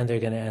defect, and they're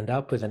going to end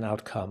up with an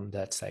outcome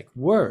that's like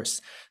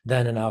worse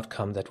than an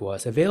outcome that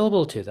was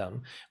available to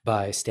them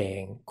by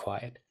staying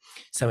quiet.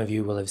 Some of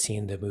you will have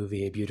seen the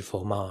movie A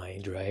Beautiful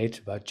Mind, right?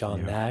 About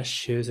John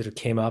Nash, who sort of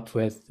came up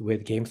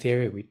with game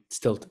theory.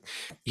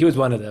 He was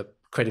one of the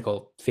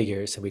critical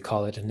figures, and we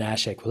call it a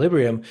Nash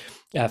equilibrium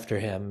after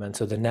him. And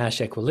so the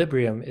Nash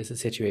equilibrium is a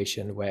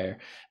situation where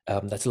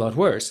that's a lot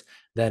worse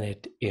than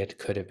it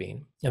could have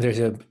been. And there's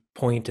a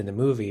point in the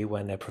movie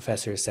when a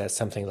professor says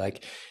something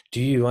like,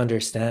 "Do you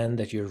understand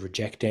that you're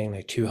rejecting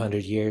like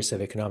 200 years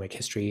of economic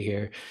history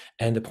here?"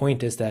 And the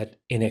point is that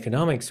in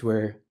economics,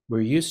 we're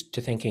used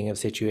to thinking of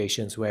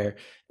situations where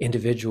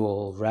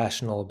individual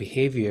rational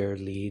behavior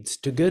leads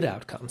to good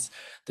outcomes.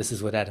 This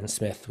is what Adam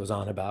Smith was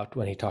on about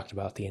when he talked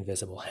about the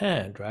invisible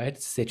hand, right?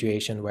 It's a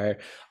situation where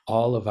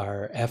all of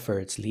our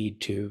efforts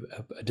lead to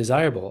a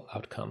desirable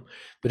outcome.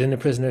 But in a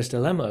prisoner's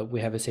dilemma,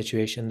 we have a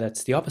situation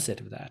that's the opposite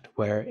of that,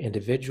 where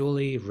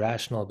individually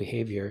rational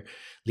behavior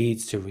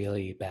leads to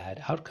really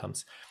bad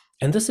outcomes.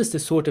 And this is the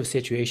sort of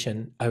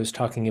situation I was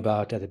talking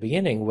about at the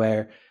beginning,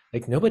 where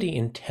like nobody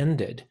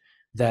intended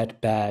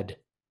that bad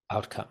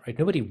outcome, right?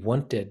 Nobody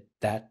wanted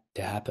that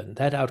to happen.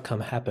 That outcome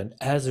happened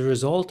as a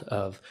result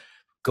of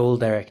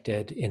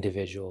goal-directed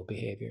individual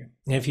behavior.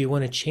 And if you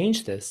want to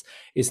change this,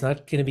 it's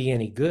not going to be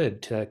any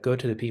good to go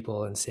to the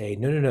people and say,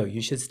 no,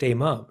 you should stay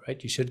mum,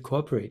 right? You should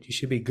cooperate. You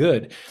should be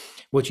good.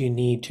 What you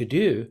need to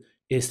do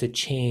is to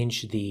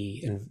change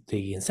the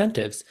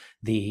incentive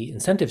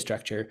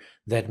structure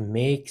that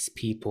makes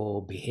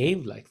people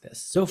behave like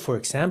this. So for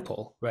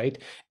example, right,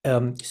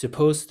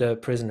 suppose the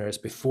prisoners,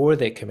 before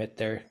they commit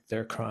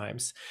their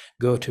crimes,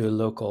 go to a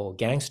local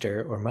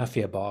gangster or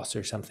mafia boss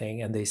or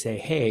something, and they say,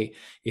 "Hey,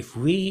 if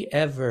we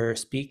ever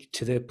speak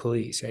to the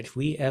police, right, if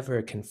we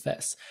ever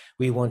confess,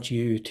 we want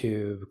you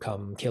to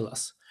come kill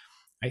us."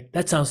 Right?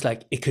 That sounds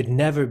like it could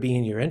never be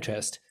in your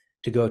interest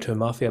to go to a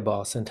mafia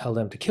boss and tell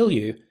them to kill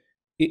you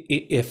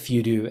if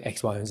you do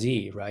X, Y, and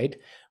Z, right?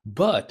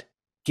 But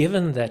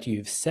given that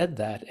you've said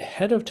that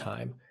ahead of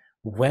time,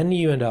 when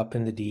you end up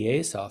in the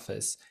DA's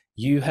office,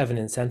 you have an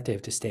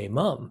incentive to stay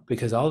mum,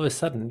 because all of a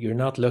sudden you're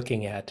not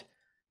looking at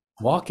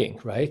walking,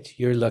 right?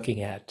 You're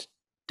looking at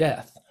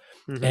death.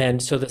 Mm-hmm.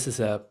 And so this is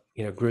a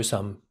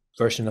gruesome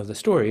version of the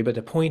story, but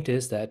the point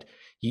is that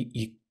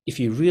if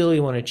you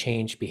really want to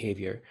change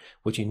behavior,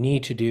 what you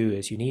need to do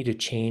is you need to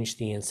change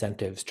the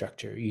incentive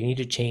structure. You need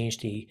to change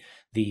the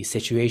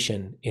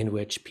situation in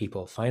which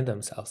people find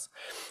themselves.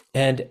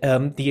 And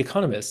the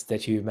economist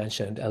that you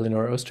mentioned,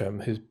 Elinor Ostrom,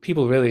 who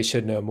people really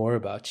should know more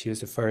about, she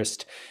was the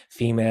first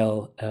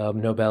female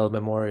Nobel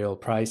Memorial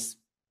Prize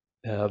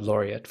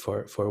laureate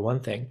for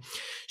one thing.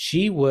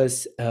 She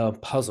was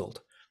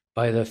puzzled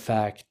by the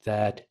fact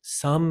that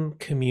some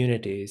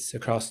communities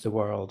across the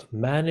world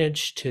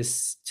managed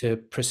to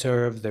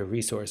preserve their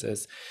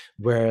resources,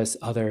 whereas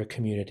other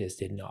communities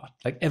did not.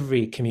 Like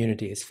every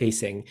community is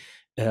facing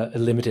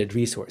limited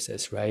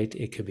resources, right?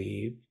 It could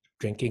be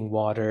drinking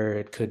water,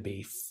 it could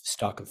be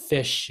stock of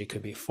fish, it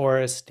could be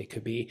forest, it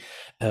could be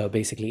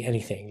basically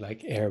anything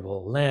like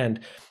arable land.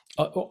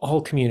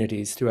 All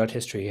communities throughout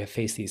history have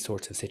faced these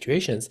sorts of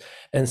situations,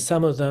 and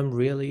some of them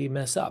really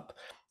mess up.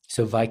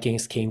 So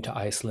Vikings came to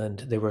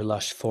Iceland, there were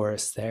lush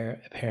forests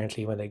there.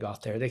 Apparently when they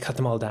got there, they cut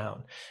them all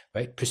down,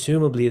 right?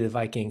 Presumably the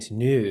Vikings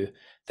knew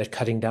that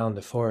cutting down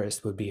the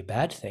forest would be a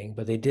bad thing,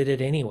 but they did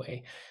it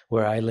anyway.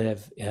 Where I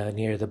live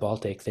near the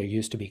Baltic, there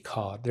used to be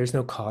cod. There's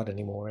no cod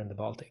anymore in the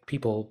Baltic.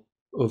 People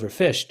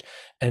overfished,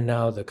 and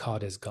now the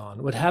cod is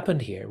gone. What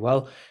happened here?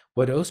 Well,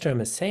 what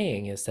Ostrom is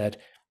saying is that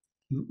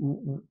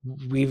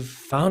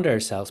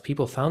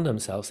people found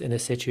themselves in a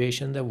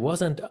situation that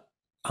wasn't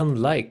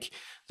unlike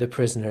the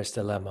prisoner's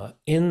dilemma,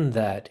 in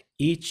that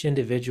each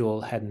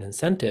individual had an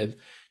incentive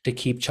to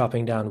keep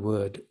chopping down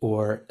wood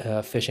or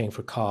fishing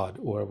for cod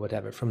or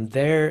whatever. From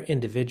their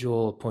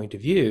individual point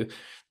of view,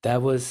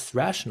 that was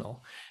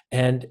rational.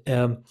 And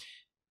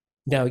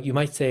now you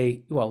might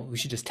say, well, we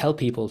should just tell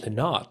people to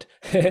not,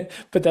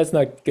 but that's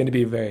not going to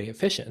be very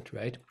efficient,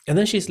 right? And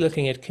then she's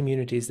looking at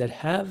communities that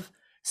have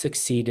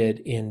succeeded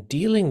in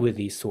dealing with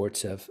these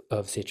sorts of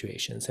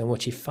situations. And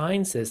what she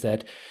finds is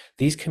that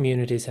these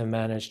communities have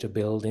managed to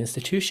build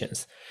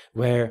institutions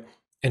where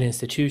an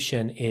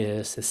institution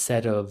is a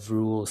set of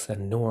rules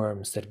and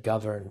norms that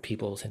govern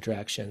people's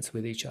interactions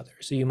with each other.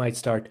 So you might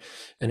start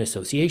an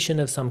association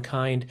of some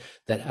kind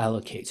that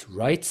allocates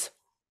rights,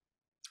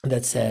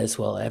 that says,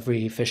 well,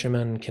 every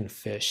fisherman can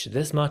fish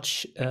this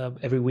much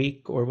every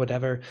week or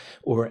whatever,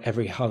 or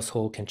every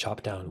household can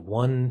chop down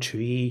one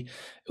tree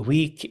a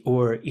week,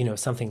 or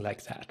something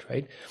like that,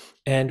 right?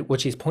 And what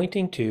she's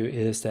pointing to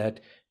is that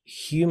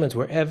humans,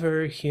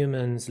 wherever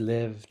humans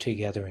live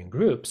together in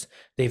groups,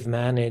 they've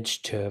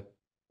managed to,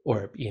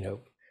 or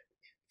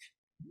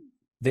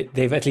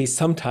they've at least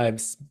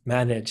sometimes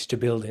managed to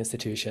build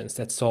institutions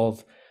that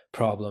solve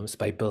problems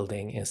by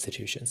building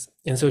institutions.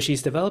 And so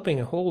she's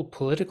developing a whole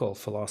political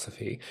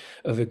philosophy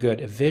of a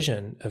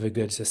vision of a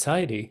good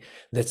society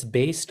that's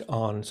based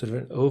on sort of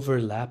an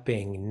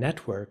overlapping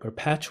network or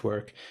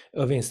patchwork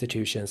of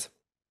institutions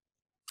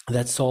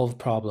that solve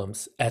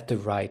problems at the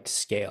right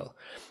scale.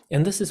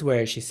 And this is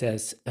where she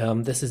says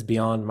this is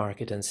beyond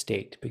market and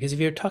state, because if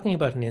you're talking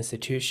about an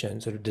institution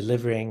sort of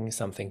delivering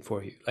something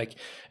for you, like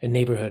a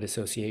neighborhood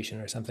association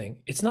or something,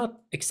 it's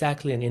not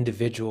exactly an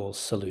individual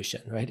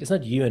solution, right? It's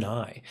not you and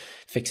I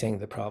fixing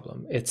the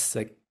problem. It's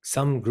like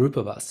some group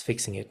of us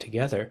fixing it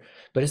together,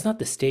 but it's not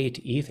the state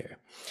either.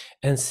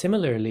 And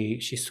similarly,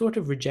 she sort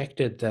of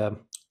rejected the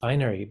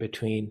binary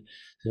between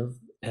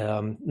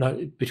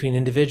between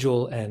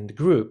individual and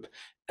group,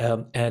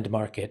 and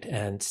market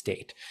and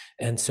state.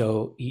 And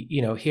so,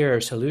 here are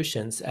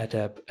solutions at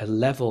a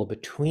level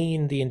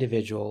between the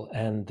individual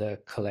and the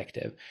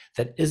collective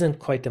that isn't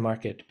quite the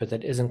market, but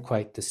that isn't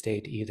quite the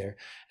state either.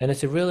 And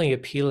it's a really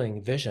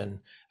appealing vision,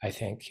 I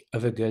think,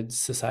 of a good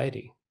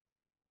society.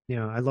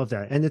 Yeah, I love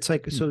that. And it's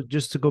like, so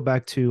just to go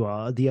back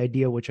to the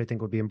idea, which I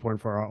think would be important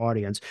for our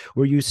audience,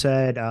 where you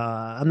said,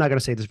 I'm not going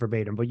to say this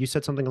verbatim, but you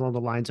said something along the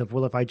lines of,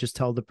 well, if I just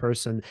tell the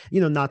person,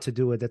 not to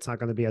do it, that's not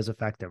going to be as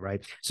effective,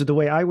 right? So the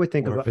way I would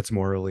think or about if it's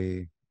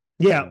morally.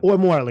 Yeah, or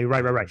morally,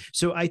 right.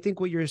 So I think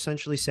what you're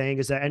essentially saying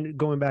is that, and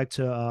going back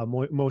to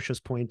Moshe's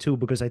point too,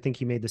 because I think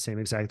he made the same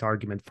exact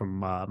argument from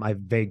my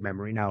vague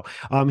memory now.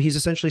 He's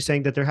essentially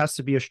saying that there has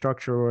to be a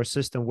structure or a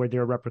system where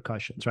there are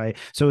repercussions, right?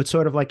 So it's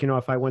sort of like,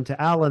 if I went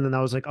to Alan and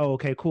I was like, oh,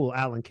 okay, cool,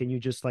 Alan, can you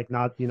just like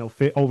not,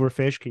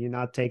 overfish? Can you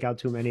not take out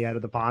too many out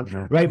of the pond,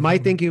 right? My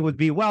thinking would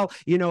be, well,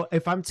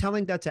 if I'm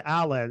telling that to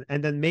Alan,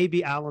 and then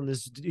maybe Alan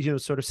is,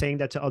 sort of saying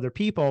that to other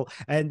people,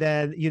 and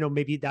then,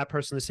 maybe that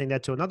person is saying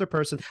that to another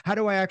person, how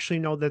do I actually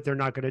know that they're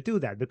not going to do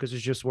that? Because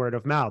it's just word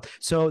of mouth.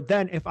 So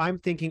then if I'm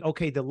thinking,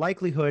 okay, the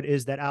likelihood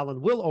is that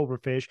Alan will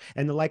overfish,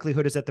 and the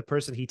likelihood is that the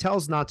person he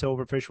tells not to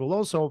overfish will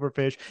also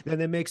overfish, then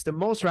it makes the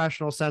most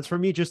rational sense for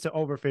me just to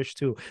overfish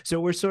too.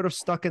 So we're sort of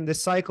stuck in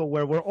this cycle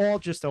where we're all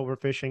just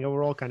overfishing and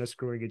we're all kind of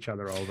screwing each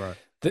other over.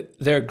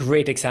 There are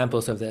great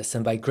examples of this,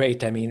 and by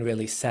great, I mean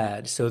really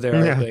sad. So there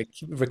are like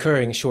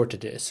recurring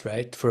shortages,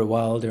 right? For a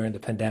while during the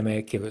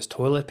pandemic, it was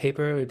toilet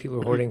paper. People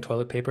were hoarding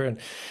toilet paper,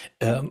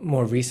 and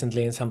more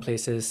recently, in some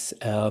places,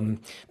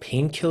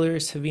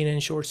 painkillers have been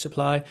in short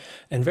supply.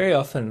 And very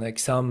often, like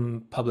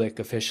some public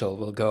official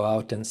will go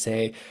out and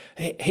say,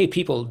 "Hey,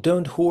 people,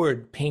 don't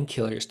hoard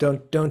painkillers.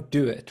 Don't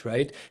do it,"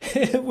 right?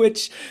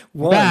 Which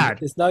one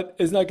is not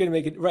going to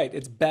make it right.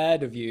 It's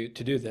bad of you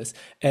to do this,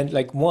 and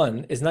like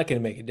one is not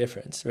going to make a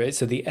difference. Right?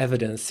 So the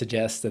evidence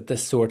suggests that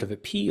this sort of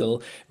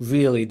appeal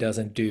really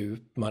doesn't do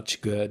much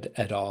good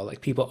at all.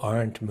 Like people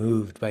aren't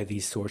moved by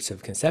these sorts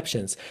of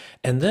conceptions.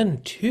 And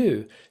then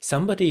two,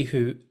 somebody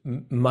who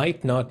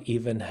might not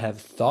even have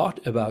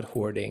thought about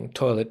hoarding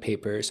toilet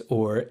papers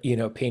or,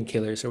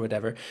 painkillers or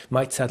whatever,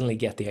 might suddenly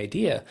get the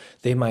idea.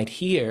 They might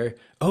hear,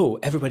 oh,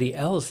 everybody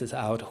else is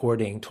out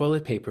hoarding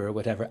toilet paper or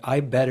whatever, I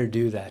better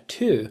do that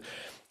too.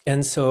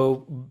 And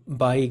so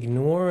by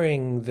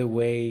ignoring the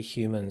way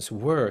humans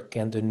work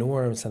and the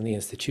norms and the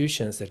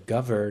institutions that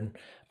govern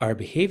our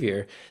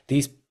behavior,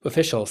 these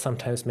officials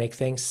sometimes make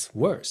things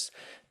worse.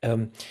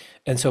 And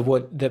so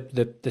what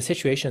the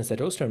situations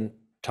that Ostrom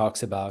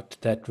talks about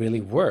that really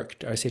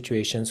worked are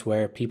situations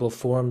where people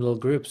form little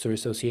groups or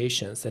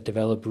associations that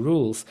develop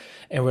rules,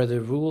 and where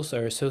the rules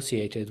are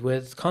associated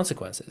with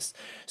consequences.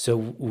 So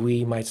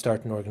we might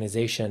start an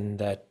organization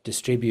that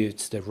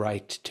distributes the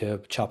right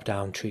to chop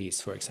down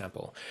trees, for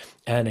example.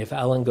 And if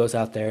Alan goes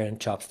out there and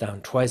chops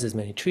down twice as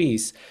many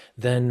trees,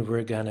 then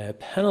we're going to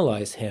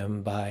penalize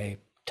him by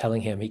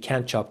telling him he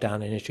can't chop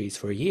down any trees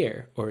for a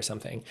year or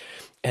something.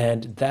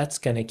 And that's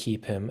going to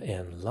keep him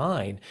in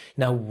line.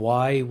 Now,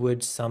 why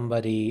would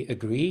somebody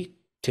agree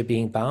to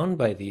being bound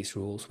by these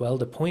rules? Well,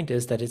 the point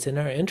is that it's in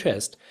our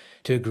interest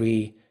to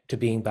agree to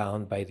being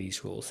bound by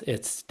these rules.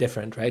 It's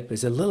different, right?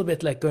 It's a little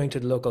bit like going to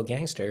the local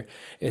gangster.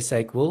 It's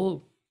like,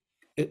 we'll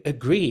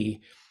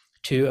agree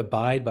to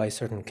abide by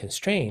certain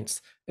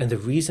constraints. And the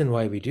reason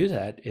why we do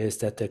that is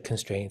that the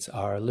constraints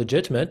are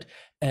legitimate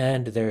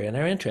and they're in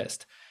our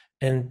interest.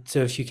 And so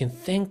if you can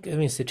think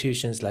of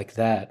institutions like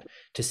that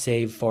to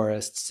save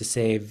forests, to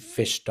save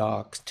fish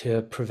stocks,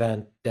 to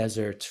prevent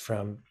deserts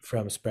from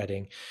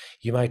spreading,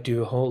 you might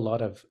do a whole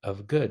lot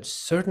of good,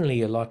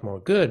 certainly a lot more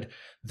good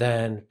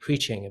than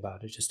preaching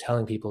about it, just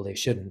telling people they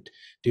shouldn't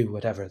do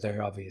whatever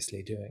they're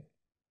obviously doing.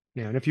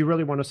 Yeah, and if you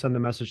really want to send the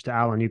message to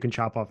Alan, you can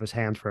chop off his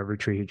hands for every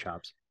tree he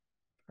chops.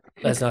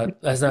 Let's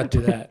not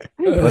do that.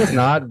 Let's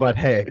not, but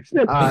hey.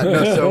 No,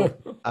 so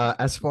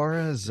as far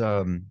as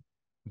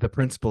the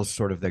principles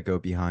sort of that go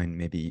behind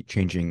maybe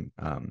changing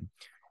an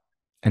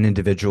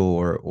individual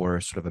or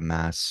sort of a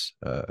mass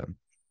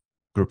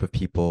group of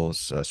people's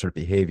sort of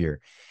behavior,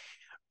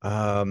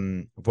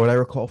 what I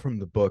recall from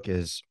the book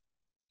is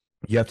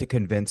you have to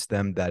convince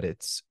them that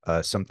it's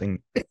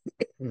something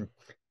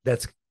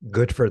that's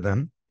good for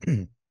them,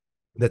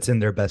 that's in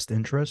their best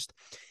interest,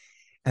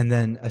 and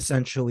then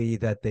essentially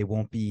that they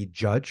won't be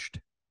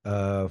judged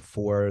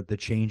for the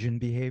change in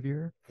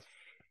behavior.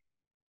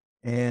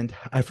 And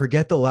I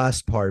forget the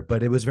last part,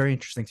 but it was very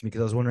interesting to me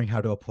because I was wondering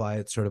how to apply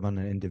it sort of on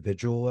an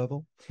individual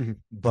level. Mm-hmm.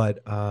 But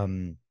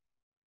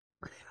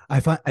I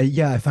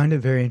find it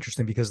very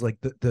interesting because like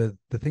the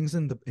things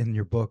in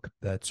your book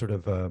that sort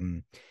of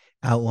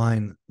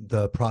outline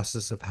the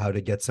process of how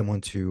to get someone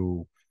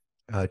to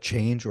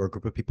change, or a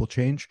group of people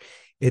change,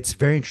 it's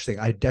very interesting.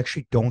 I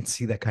actually don't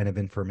see that kind of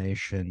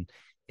information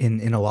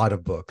in a lot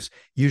of books.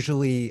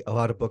 Usually a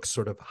lot of books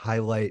sort of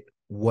highlight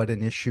what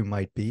an issue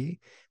might be,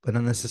 but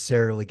not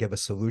necessarily give a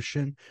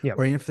solution. Yep.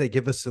 Or even if they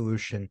give a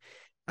solution,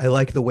 I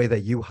like the way that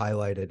you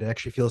highlighted it. It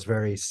actually feels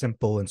very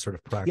simple and sort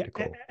of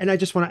practical. Yeah, and I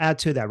just want to add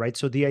to that, right?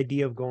 So the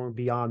idea of going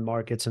beyond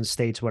markets and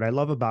states, what I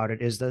love about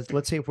it is that,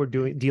 let's say if we're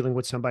dealing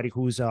with somebody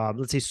who's,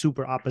 let's say,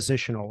 super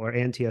oppositional or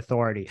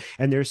anti-authority,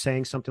 and they're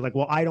saying something like,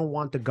 well, I don't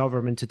want the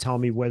government to tell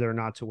me whether or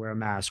not to wear a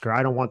mask, or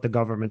I don't want the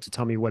government to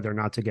tell me whether or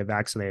not to get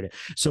vaccinated.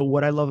 So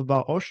what I love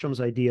about Ostrom's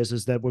ideas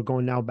is that we're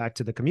going now back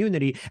to the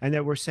community, and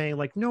that we're saying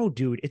like, no,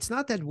 dude, it's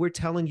not that we're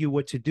telling you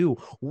what to do.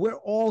 We're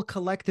all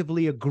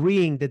collectively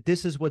agreeing that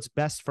this is what's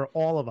best for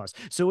all of us.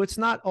 So it's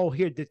not, oh,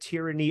 here, the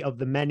tyranny of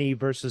the many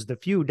versus the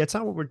few. That's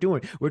not what we're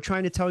doing. We're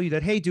trying to tell you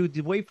that, hey, dude,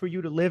 the way for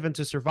you to live and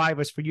to survive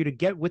is for you to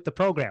get with the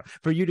program,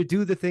 for you to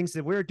do the things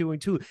that we're doing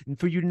too, and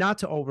for you not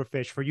to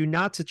overfish, for you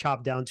not to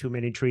chop down too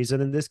many trees,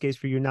 and in this case,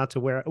 for you not to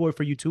wear, or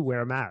for you to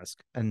wear a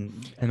mask. And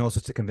also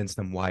to convince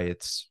them why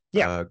it's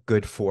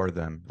good for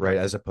them, right?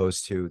 As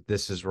opposed to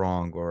this is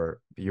wrong, or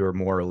you're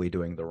morally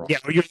doing the wrong. Yeah,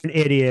 or you're an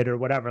idiot or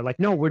whatever. Like,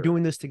 no, we're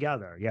doing this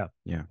together. Yeah.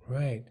 Yeah.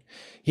 Right.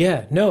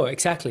 Yeah, no,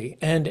 exactly.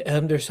 And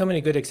there's so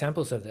many good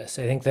examples of this.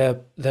 I think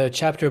the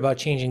chapter about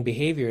changing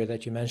behavior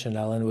that you mentioned,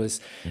 Alan, was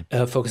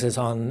focuses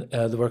on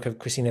the work of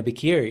Christina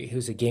Bicchieri,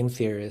 who's a game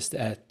theorist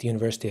at the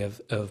University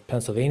of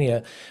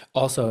Pennsylvania,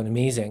 also an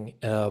amazing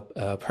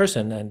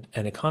person and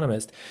an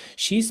economist.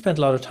 She spent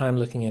a lot of time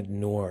looking at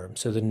norms,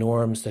 so the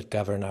norms that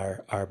govern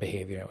our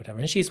behavior and whatever.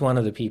 And she's one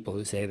of the people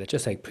who say that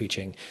just like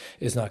preaching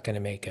is not going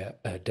to make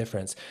a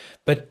difference.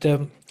 But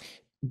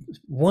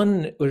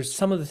one or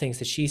some of the things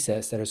that she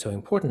says that are so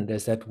important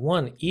is that,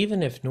 one,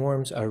 even if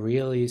norms are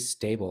really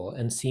stable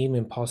and seem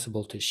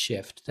impossible to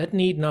shift, that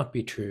need not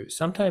be true.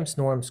 Sometimes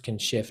norms can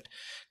shift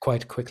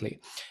quite quickly.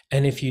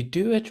 And if you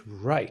do it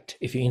right,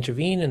 if you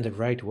intervene in the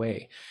right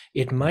way,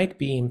 it might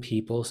be in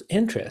people's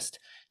interest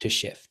to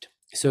shift.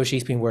 So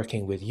she's been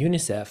working with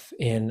UNICEF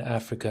in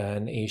Africa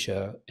and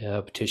Asia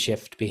to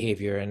shift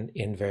behavior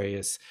in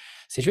various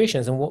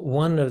situations. And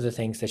one of the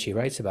things that she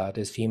writes about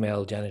is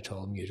female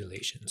genital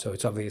mutilation. So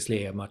it's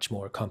obviously a much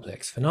more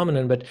complex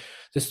phenomenon, but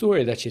the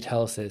story that she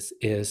tells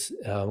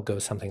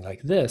goes something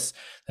like this.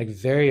 Like,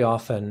 very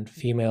often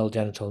female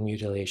genital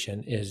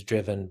mutilation is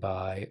driven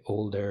by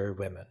older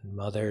women,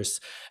 mothers,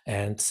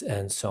 and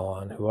so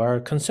on, who are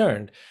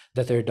concerned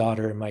that their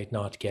daughter might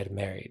not get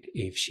married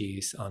if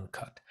she's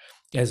uncut.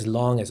 as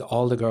long as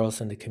all the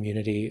girls in the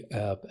community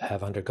have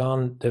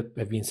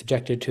been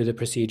subjected to the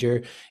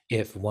procedure.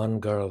 If one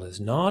girl is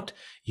not,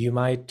 you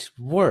might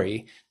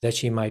worry that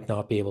she might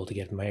not be able to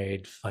get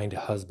married, find a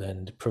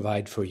husband,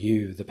 provide for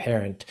you, the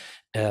parent,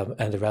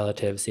 and the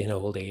relatives in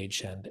old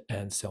age,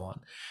 and so on.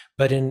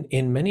 But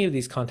in many of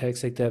these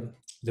contexts, like the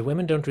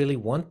women don't really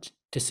want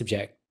to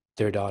subject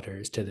their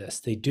daughters to this.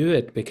 They do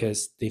it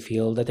because they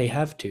feel that they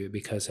have to,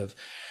 because of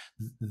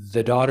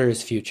the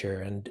daughter's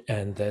future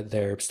and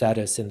their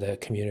status in the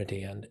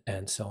community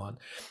and so on.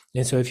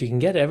 And so if you can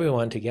get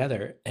everyone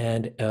together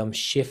and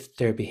shift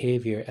their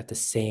behavior at the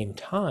same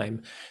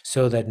time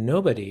so that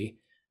nobody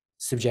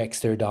subjects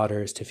their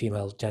daughters to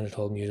female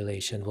genital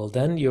mutilation, well,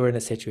 then you're in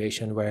a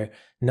situation where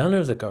none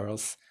of the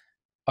girls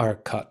are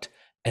cut.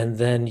 And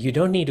then you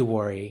don't need to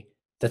worry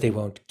that they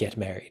won't get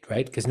married,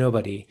 right? Because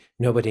nobody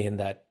in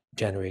that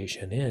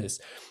generation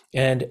is.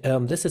 And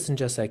this isn't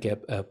just like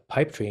a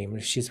pipe dream.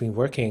 She's been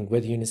working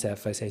with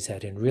UNICEF, as I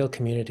said, in real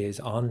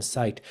communities on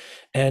site.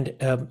 And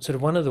sort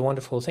of one of the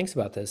wonderful things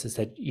about this is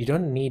that you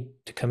don't need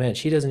to come in.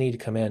 She doesn't need to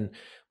come in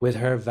with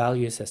her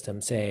value system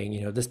saying,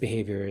 you know, this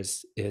behavior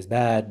is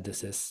bad,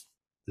 this is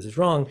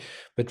wrong,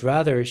 but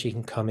rather she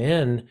can come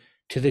in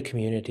to the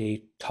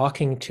community,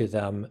 talking to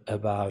them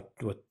about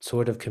what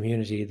sort of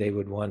community they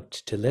would want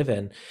to live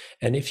in.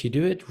 And if you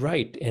do it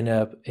right in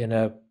a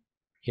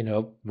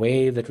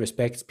way that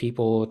respects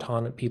people's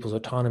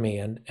autonomy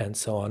and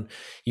so on,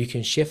 you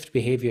can shift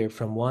behavior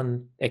from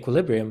one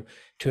equilibrium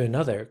to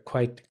another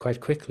quite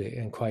quickly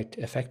and quite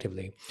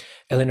effectively.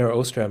 Elinor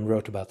Ostrom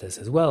wrote about this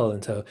as well,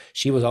 and so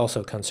she was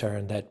also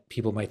concerned that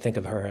people might think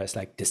of her as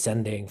like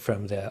descending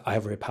from the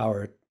ivory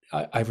tower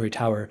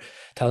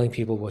telling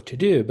people what to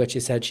do. But she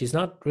said she's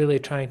not really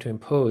trying to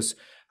impose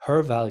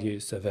her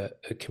values of a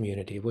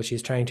community. What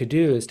she's trying to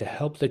do is to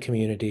help the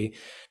community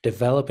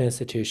develop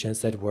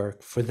institutions that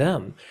work for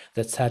them,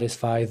 that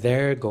satisfy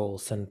their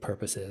goals and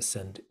purposes,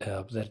 and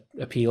that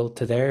appeal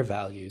to their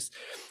values.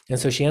 And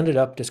so she ended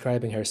up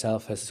describing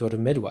herself as a sort of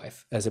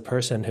midwife, as a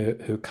person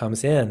who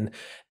comes in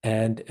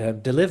and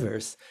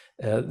delivers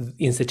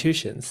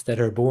institutions that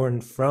are born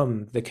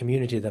from the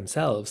community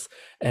themselves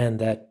and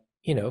that,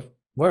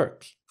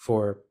 work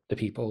for the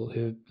people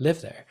who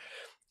live there.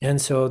 And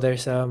so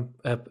there's a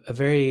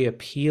very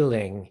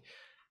appealing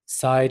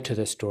side to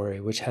the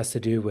story, which has to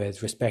do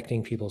with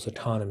respecting people's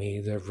autonomy,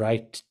 their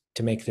right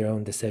to make their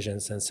own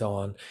decisions and so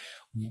on,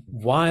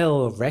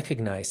 while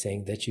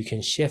recognizing that you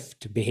can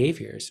shift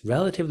behaviors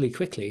relatively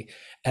quickly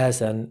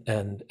as a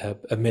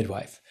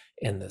midwife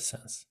in this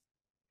sense.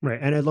 Right.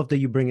 And I love that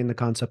you bring in the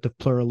concept of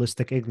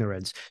pluralistic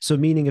ignorance. So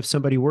meaning if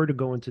somebody were to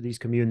go into these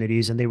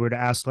communities and they were to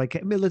ask,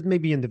 like,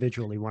 maybe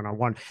individually,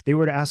 one-on-one, they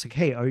were to ask, like,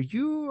 hey, are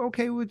you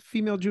okay with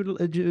female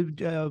Genital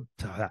mutilation?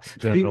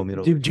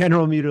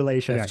 General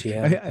mutilation?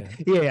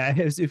 FGM, yeah.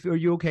 If are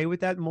you okay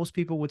with that? Most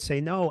people would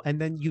say no. And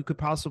then you could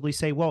possibly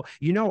say, well,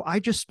 I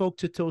just spoke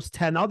to those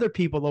 10 other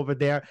people over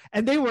there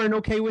and they weren't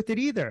okay with it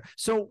either.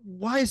 So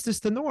why is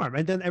this the norm?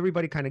 And then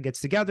everybody kind of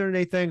gets together and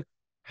they think,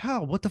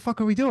 hell, what the fuck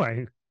are we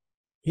doing?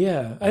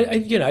 Yeah,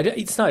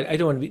 it's not. I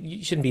don't want to be.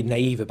 You shouldn't be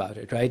naive about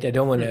it, right? I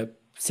don't want to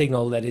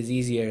signal that it's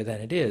easier than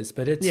it is,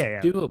 but it's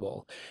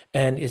doable,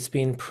 and it's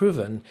been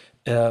proven,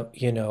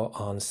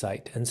 on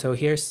site. And so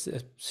here's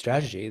a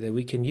strategy that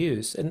we can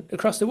use, and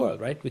across the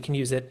world, right? We can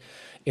use it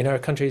in our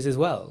countries as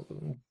well,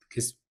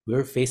 because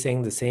we're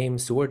facing the same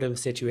sort of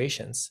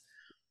situations.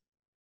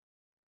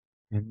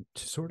 And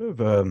to sort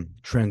of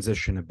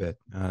transition a bit,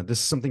 this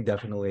is something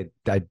definitely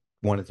I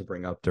wanted to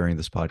bring up during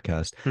this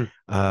podcast.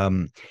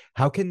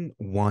 How can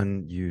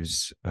one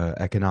use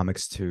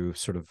economics to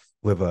sort of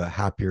live a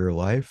happier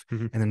life?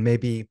 And then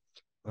maybe,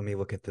 let me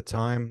look at the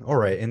time. All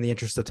right, in the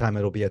interest of time,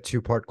 it'll be a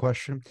two-part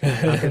question.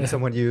 How can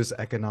someone use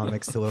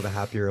economics to live a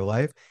happier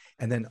life?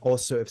 And then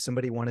also, if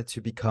somebody wanted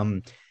to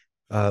become,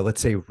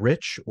 let's say,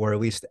 rich or at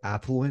least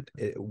affluent,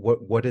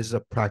 what is a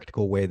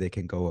practical way they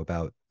can go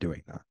about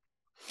doing that?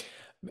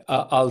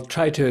 I'll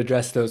try to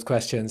address those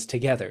questions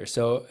together.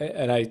 So,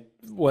 and I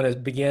want to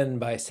begin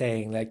by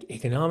saying, like,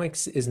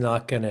 economics is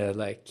not going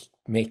to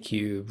make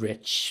you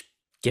rich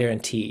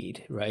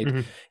guaranteed, right?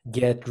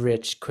 Get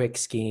rich quick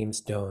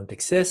schemes don't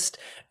exist.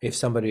 If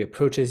somebody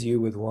approaches you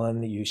with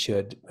one, you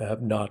should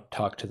not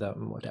talk to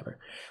them, whatever.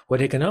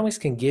 What economics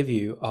can give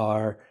you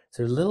are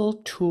sort of little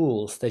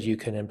tools that you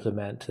can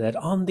implement that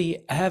on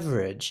the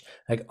average,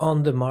 like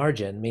on the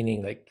margin,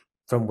 meaning like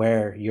from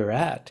where you're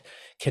at,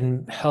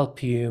 can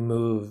help you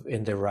move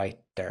in the right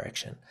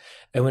direction.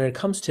 And when it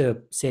comes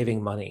to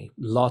saving money,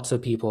 lots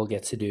of people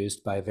get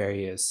seduced by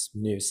various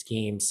new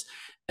schemes,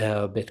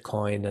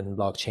 Bitcoin and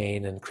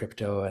blockchain and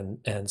crypto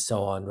and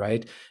so on,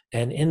 right?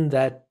 And in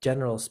that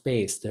general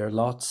space, there are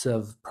lots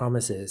of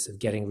promises of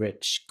getting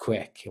rich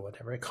quick and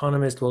whatever.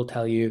 Economists will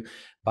tell you,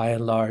 by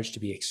and large, to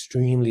be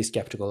extremely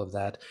skeptical of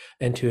that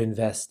and to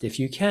invest, if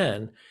you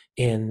can,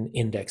 in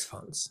index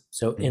funds.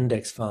 So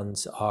index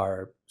funds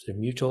are sort of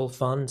mutual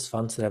funds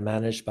that are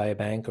managed by a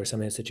bank or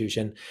some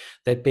institution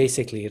that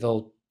basically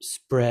they'll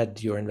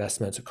spread your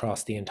investments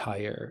across the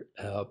entire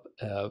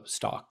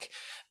stock,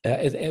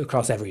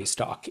 across every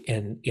stock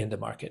in the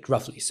market,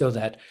 roughly, so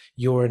that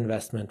your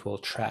investment will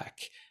track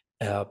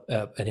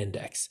an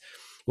index.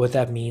 What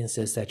that means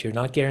is that you're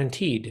not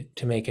guaranteed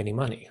to make any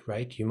money,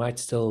 right? You might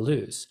still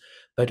lose,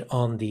 but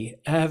on the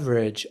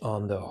average,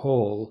 on the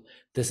whole,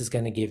 this is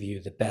going to give you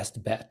the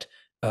best bet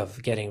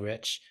of getting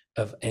rich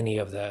of any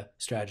of the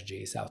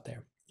strategies out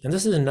there. And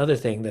this is another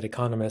thing that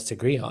economists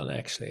agree on,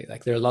 actually.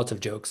 Like, there are lots of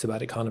jokes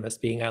about economists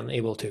being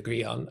unable to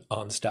agree on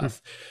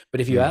stuff.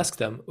 But if you ask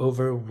them,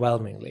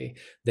 overwhelmingly,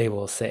 they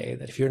will say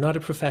that if you're not a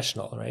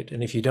professional, right,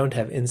 and if you don't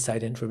have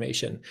inside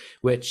information,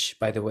 which,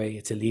 by the way,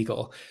 it's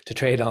illegal to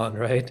trade on,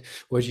 right,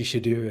 what you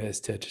should do is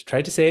to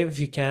try to save if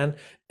you can,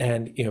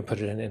 and put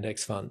it in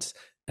index funds.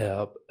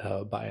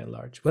 By and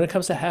large, when it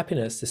comes to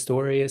happiness, the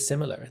story is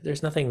similar.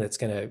 There's nothing that's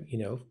going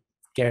to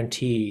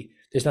guarantee.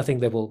 There's nothing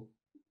that will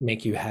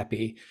make you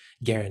happy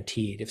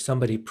guaranteed. If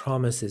somebody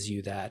promises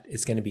you that,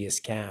 it's going to be a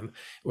scam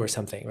or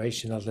something, right? You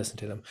should not listen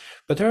to them.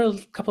 But there are a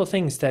couple of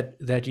things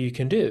that you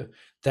can do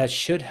that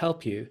should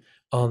help you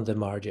on the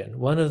margin.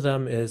 One of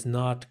them is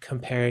not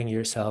comparing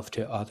yourself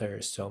to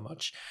others so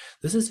much.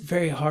 This is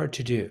very hard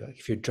to do. Like,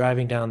 if you're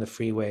driving down the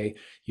freeway,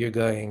 you're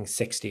going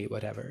 60,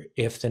 whatever.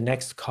 If the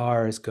next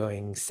car is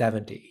going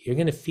 70, you're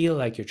going to feel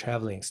like you're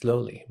traveling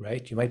slowly,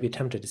 right? You might be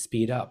tempted to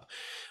speed up.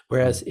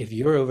 Whereas if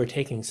you're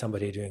overtaking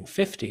somebody doing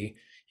 50,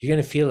 you're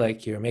going to feel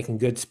like you're making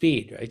good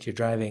speed, right? You're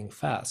driving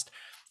fast.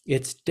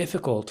 It's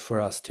difficult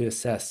for us to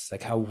assess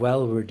like how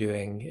well we're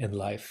doing in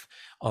life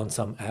on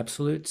some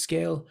absolute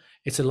scale.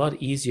 It's a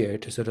lot easier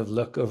to sort of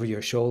look over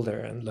your shoulder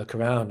and look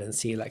around and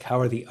see like, how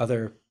are the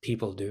other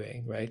people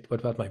doing, right? What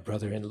about my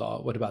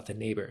brother-in-law? What about the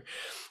neighbor?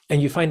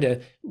 And you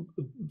find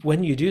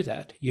when you do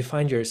that, you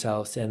find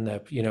yourselves in the,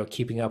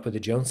 keeping up with the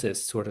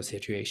Joneses sort of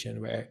situation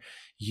where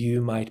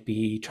you might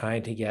be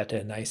trying to get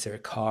a nicer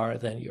car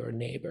than your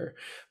neighbor.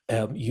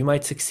 You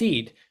might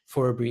succeed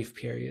for a brief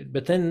period,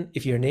 but then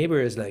if your neighbor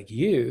is like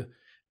you,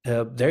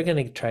 they're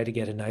going to try to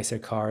get a nicer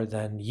car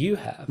than you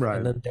have, Right.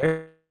 and then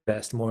they're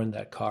invest more in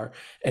that car,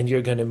 and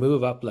you're going to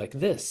move up like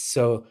this.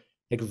 So,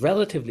 like,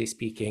 relatively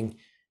speaking,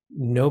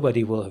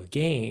 nobody will have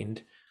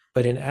gained,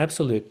 but in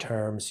absolute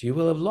terms, you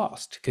will have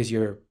lost because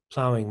you're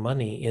plowing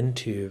money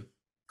into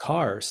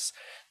cars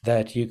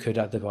that you could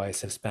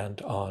otherwise have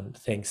spent on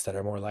things that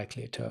are more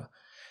likely to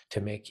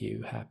make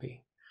you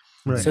happy.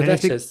 Right. So And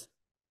that's just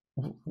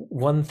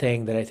one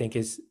thing that I think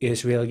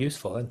is real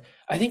useful. And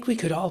I think we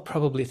could all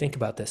probably think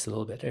about this a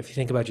little bit. If you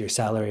think about your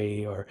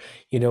salary or,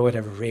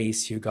 whatever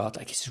race you got,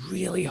 like, it's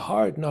really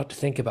hard not to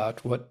think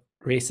about what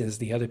races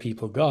the other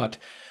people got.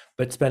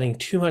 But spending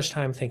too much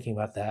time thinking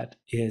about that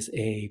is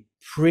a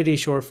pretty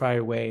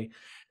surefire way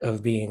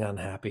of being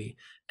unhappy.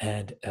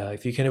 And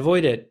if you can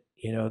avoid it,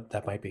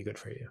 that might be good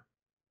for you.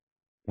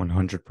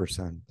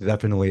 100%.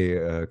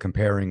 Definitely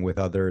comparing with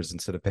others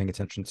instead of paying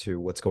attention to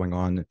what's going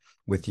on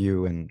with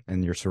you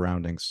and your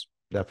surroundings.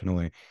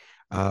 Definitely.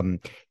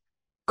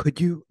 Could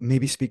you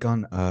maybe speak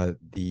on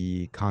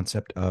the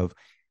concept of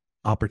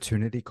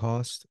opportunity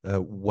cost,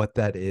 what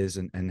that is,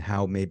 and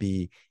how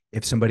maybe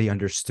if somebody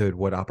understood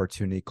what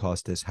opportunity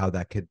cost is, how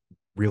that could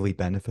really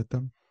benefit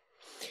them?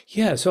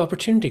 Yeah, so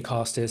opportunity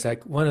cost is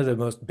like one of the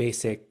most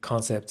basic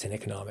concepts in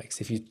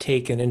economics. If you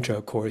take an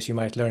intro course, you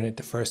might learn it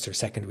the first or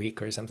second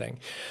week or something.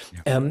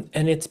 Yeah.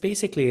 And it's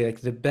basically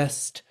like the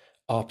best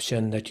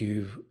option that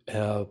you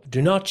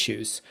do not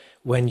choose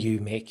when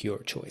you make your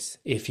choice.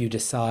 If you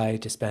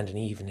decide to spend an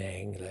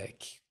evening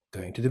like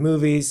going to the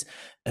movies,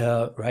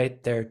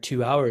 right, there are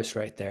 2 hours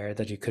right there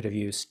that you could have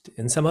used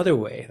in some other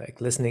way, like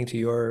listening to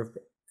your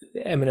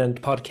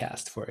eminent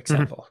podcast, for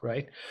example,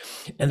 right?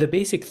 And the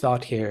basic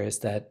thought here is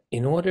that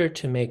in order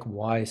to make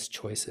wise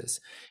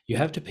choices, you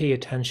have to pay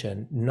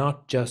attention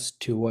not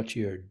just to what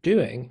you're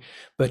doing,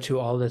 but to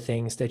all the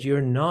things that you're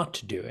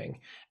not doing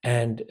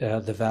and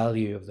the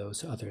value of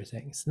those other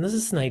things. And this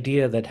is an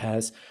idea that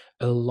has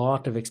a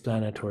lot of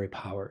explanatory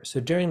power. So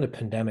during the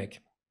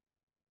pandemic,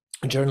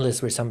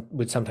 journalists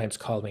would sometimes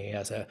call me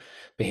as a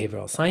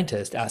behavioral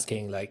scientist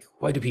asking like,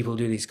 why do people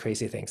do these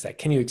crazy things? Like,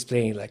 can you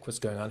explain like what's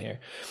going on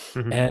here?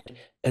 And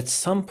at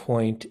some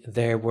point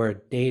there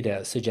were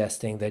data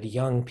suggesting that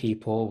young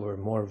people were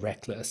more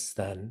reckless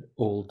than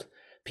old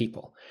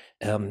people.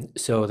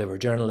 So there were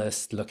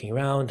journalists looking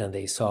around and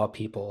they saw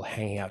people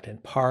hanging out in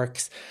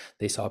parks.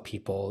 They saw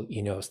people,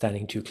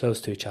 standing too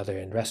close to each other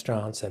in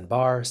restaurants and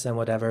bars and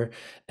whatever.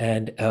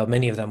 And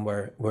many of them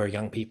were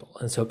young people.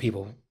 And so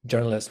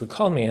journalists would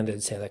call me and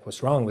they'd say like,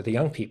 what's wrong with the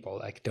young people?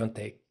 Like, don't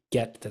they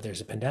get that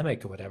there's a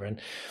pandemic or whatever?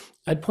 And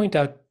I'd point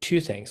out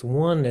two things.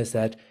 One is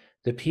that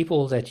the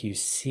people that you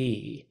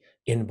see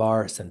in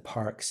bars and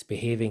parks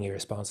behaving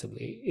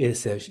irresponsibly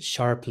is a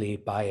sharply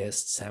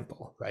biased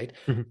sample, right?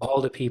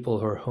 All the people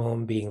who are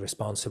home being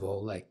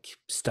responsible, like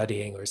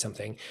studying or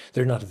something,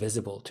 they're not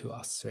visible to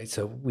us, right?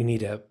 So we need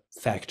to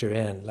factor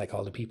in like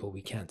all the people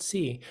we can't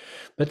see.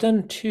 But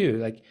then too,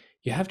 like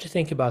you have to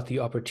think about the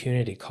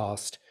opportunity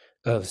cost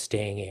of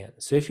staying in.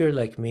 So if you're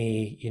like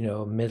me,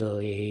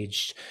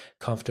 middle-aged,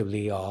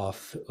 comfortably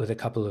off with a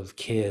couple of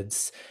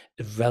kids,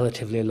 a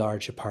relatively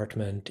large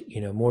apartment,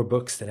 more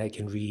books than I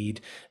can read,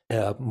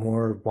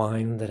 more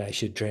wine that I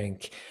should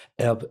drink,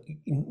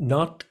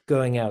 not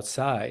going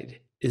outside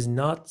is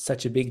not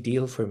such a big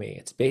deal for me.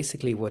 It's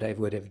basically what I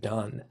would have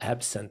done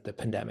absent the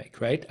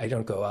pandemic, right? I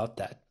don't go out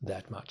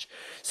that much.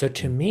 So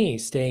to me,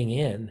 staying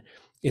in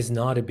is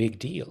not a big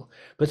deal.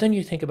 But then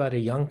you think about a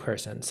young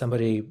person,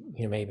 somebody,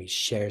 maybe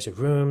shares a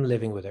room,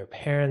 living with their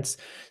parents.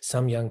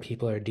 Some young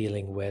people are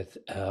dealing with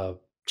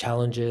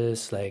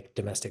challenges like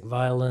domestic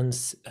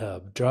violence,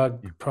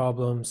 drug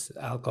problems,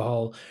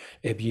 alcohol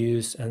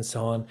abuse, and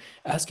so on.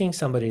 Asking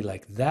somebody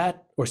like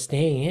that or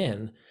staying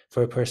in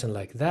for a person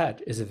like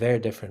that is a very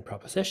different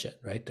proposition,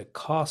 right? The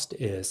cost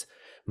is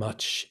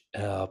much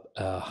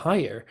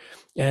higher.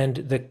 And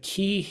the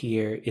key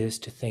here is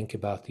to think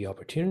about the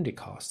opportunity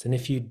cost. And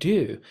if you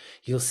do,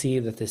 you'll see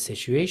that the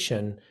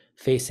situation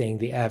facing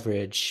the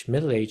average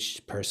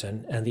middle-aged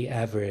person and the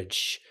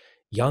average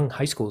young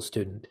high school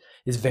student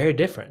is very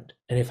different.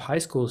 And if high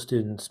school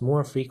students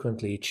more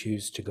frequently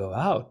choose to go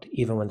out,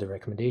 even when the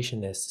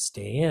recommendation is to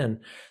stay in,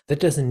 that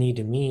doesn't need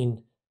to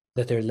mean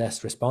that they're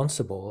less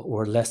responsible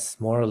or less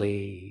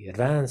morally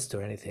advanced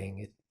or anything.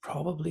 It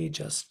probably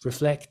just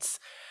reflects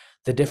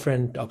the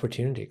different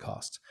opportunity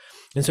costs.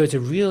 And so it's a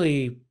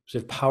really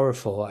sort of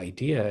powerful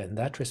idea in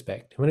that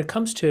respect. When it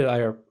comes to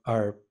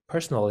our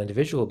personal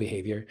individual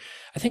behavior,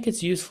 I think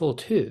it's useful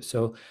too.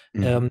 So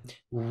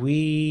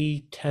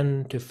we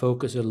tend to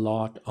focus a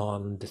lot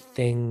on the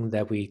thing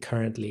that we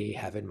currently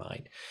have in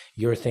mind.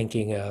 You're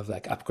thinking of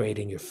like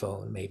upgrading your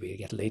phone, maybe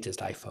get the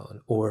latest iPhone,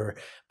 or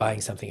buying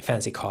something, a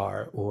fancy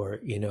car, or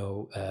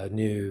a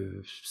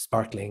new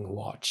sparkling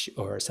watch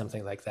or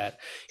something like that.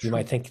 Sure. You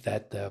might think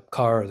that the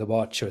car or the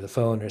watch or the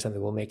phone or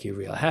something will make you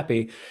real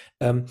happy.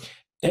 And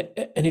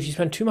if you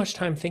spend too much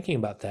time thinking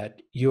about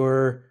that,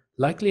 you're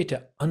likely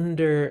to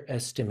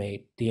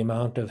underestimate the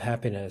amount of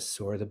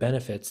happiness or the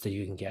benefits that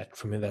you can get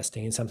from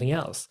investing in something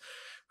else,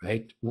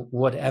 right?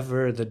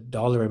 Whatever the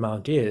dollar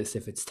amount is,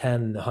 if it's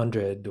 10,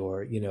 100,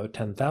 or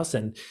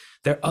 10,000,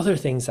 there are other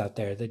things out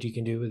there that you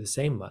can do with the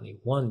same money.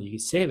 One, you can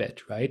save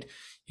it, right?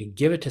 You can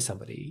give it to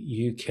somebody.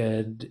 You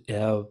could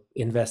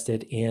invest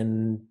it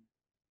in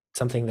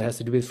something that has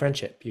to do with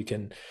friendship. You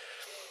can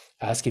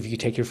ask if you could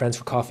take your friends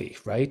for coffee,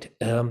 right?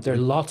 There are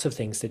lots of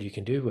things that you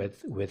can do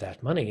with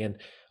that money. And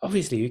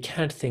obviously you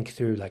can't think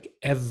through like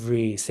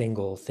every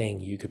single thing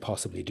you could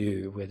possibly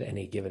do with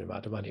any given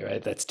amount of money,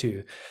 right?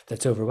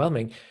 That's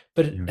overwhelming.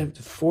 But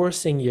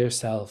forcing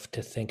yourself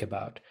to think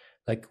about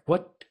like,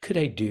 what could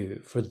I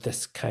do for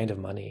this kind of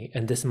money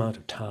and this amount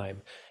of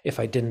time if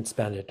I didn't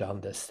spend it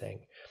on this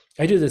thing?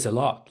 I do this a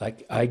lot.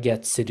 Like I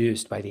get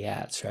seduced by the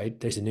ads, right?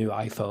 There's a new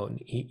iPhone,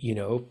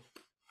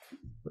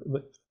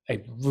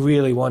 I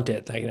really want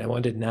it, like I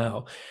want it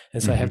now,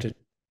 and so I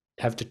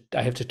have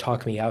to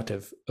talk me out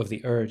of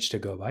the urge to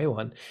go buy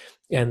one,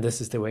 and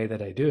this is the way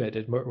that I do it.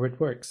 It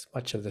works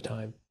much of the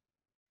time.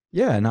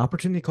 Yeah, and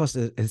opportunity cost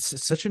is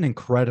such an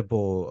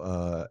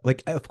incredible,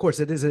 like, of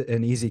course, it is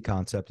an easy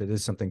concept. It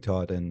is something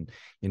taught in,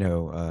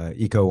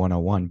 Eco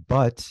 101,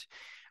 but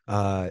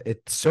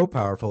it's so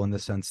powerful in the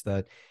sense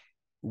that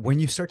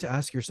when you start to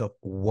ask yourself,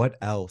 what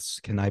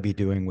else can I be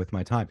doing with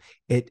my time?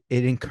 It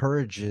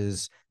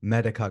encourages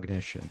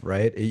metacognition,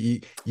 right?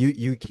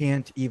 You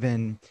can't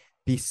even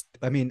be,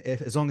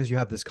 as long as you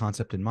have this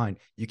concept in mind,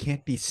 you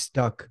can't be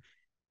stuck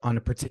on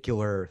a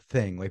particular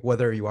thing, like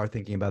whether you are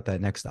thinking about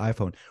that next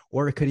iPhone,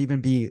 or it could even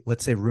be,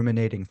 let's say,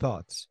 ruminating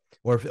thoughts,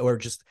 or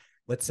just,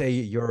 let's say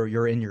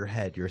you're in your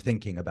head, you're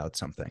thinking about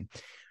something.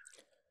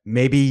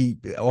 Maybe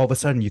all of a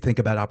sudden you think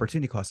about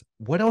opportunity costs.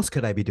 What else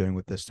could I be doing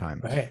with this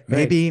time? Right.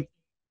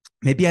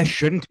 Maybe I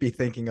shouldn't be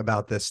thinking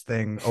about this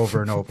thing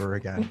over and over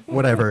again,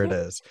 whatever it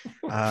is.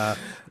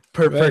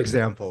 For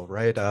example,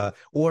 right?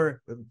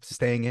 Or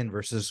staying in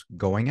versus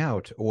going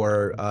out,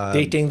 or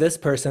dating this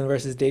person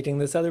versus dating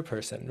this other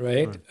person,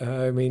 right?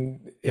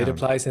 It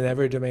applies in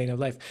every domain of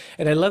life.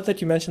 And I love that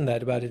you mentioned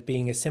that about it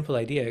being a simple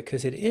idea,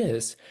 because it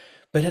is,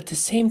 but at the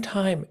same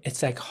time,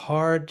 it's like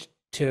hard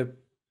to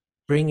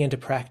bring into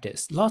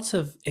practice. Lots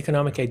of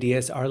economic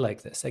ideas are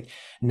like this, like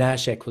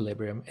Nash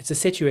equilibrium. It's a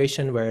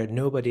situation where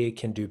nobody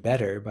can do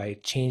better by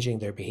changing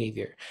their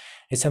behavior.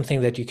 It's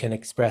something that you can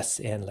express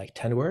in like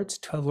 10 words,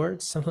 12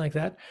 words, something like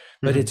that.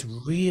 But it's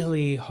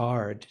really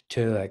hard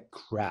to like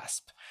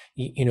grasp.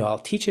 I'll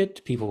teach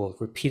it, people will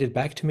repeat it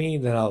back to me,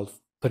 then I'll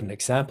put an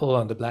example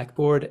on the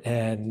blackboard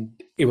and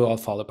it will all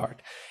fall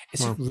apart.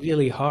 It's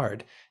really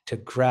hard to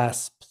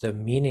grasp the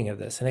meaning of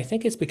this. And I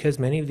think it's because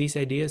many of these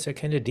ideas are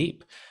kind of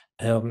deep.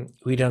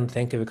 We don't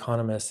think of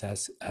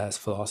economists as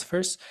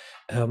philosophers,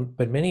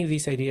 but many of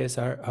these ideas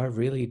are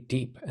really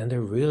deep and they're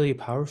really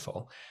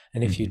powerful.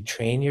 And if you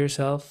train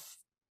yourself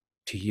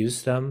to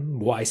use them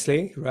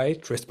wisely,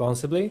 right,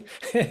 responsibly,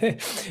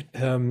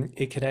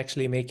 it can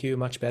actually make you a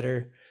much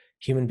better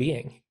human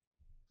being.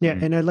 Yeah,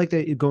 and I like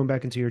that going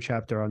back into your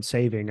chapter on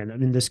saving, and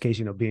in this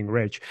case, being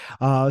rich.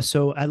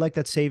 So I like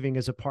that saving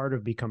is a part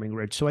of becoming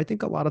rich. So I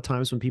think a lot of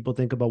times when people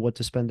think about what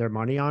to spend their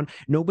money on,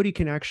 nobody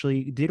can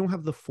actually, they don't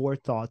have the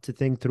forethought to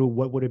think through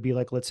what would it be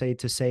like, let's say,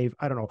 to save,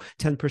 I don't know,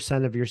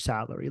 10% of your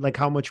salary. Like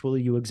how much will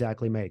you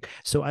exactly make?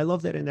 So I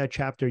love that in that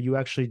chapter, you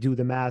actually do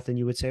the math and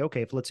you would say,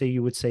 okay, if let's say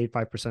you would save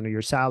 5% of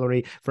your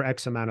salary for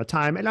X amount of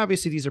time. And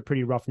obviously these are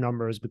pretty rough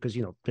numbers because,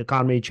 the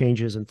economy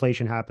changes,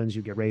 inflation happens,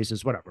 you get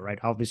raises, whatever, right?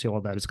 Obviously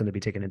all that is going to be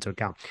taken into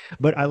account.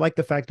 But I like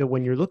the fact that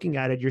when you're looking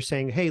at it, you're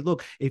saying, hey,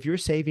 look, if you're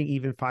saving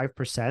even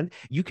 5%,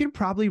 you can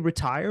probably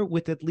retire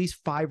with at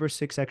least 5 or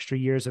 6 extra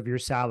years of your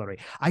salary.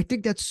 I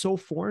think that's so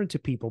foreign to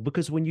people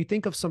because when you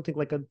think of something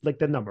like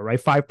the number,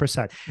 right?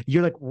 5%,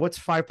 you're like, what's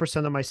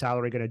 5% of my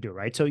salary going to do,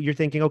 right? So you're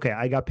thinking, okay,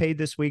 I got paid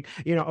this week,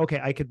 okay,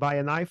 I could buy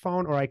an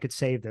iPhone or I could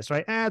save this,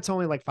 right? It's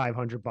only like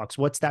 $500.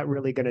 What's that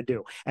really going to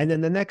do? And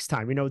then the next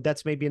time,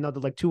 that's maybe another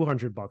like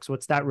 $200.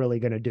 What's that really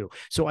going to do?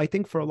 So I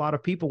think for a lot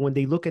of people, when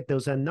they look at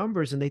those end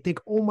numbers and they think,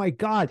 oh my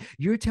God,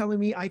 you're telling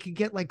me I could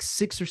get like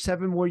 6 or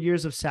 7 more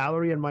years of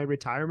salary in my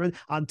retirement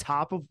on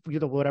top of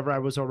whatever I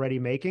was already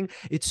making.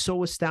 It's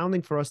so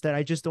astounding for us that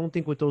I just don't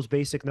think with those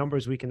basic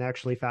numbers we can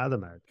actually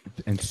fathom it.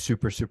 And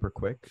super, super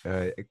quick.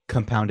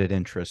 Compounded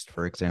interest,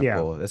 for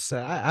example.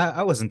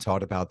 I wasn't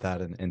taught about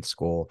that in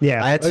school.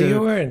 Yeah. I had to,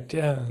 you weren't.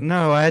 Yeah.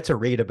 No, I had to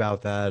read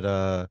about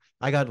that.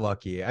 I got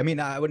lucky. I mean,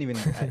 I wouldn't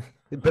even,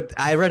 but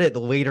I read it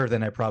later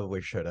than I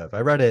probably should have. I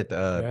read it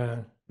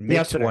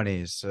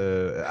mid-20s.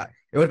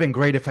 It would have been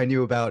great if I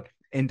knew about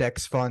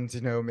index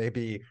funds,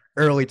 maybe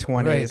early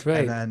 20s. Right.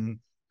 And then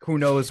who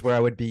knows where I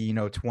would be,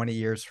 20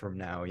 years from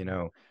now,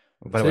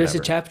 But so there's a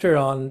chapter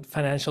on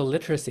financial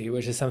literacy,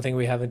 which is something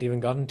we haven't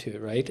even gotten to,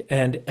 right?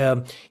 And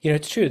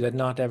it's true that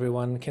not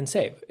everyone can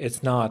save.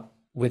 It's not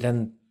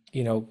within,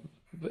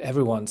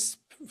 everyone's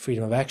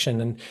freedom of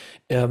action,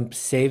 and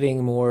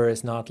saving more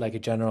is not like a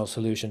general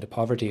solution to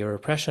poverty or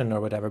oppression or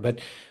whatever, but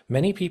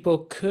many people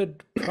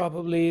could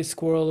probably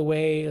squirrel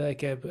away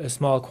like a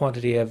small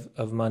quantity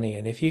of money.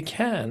 And if you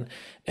can,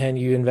 and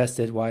you invest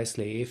it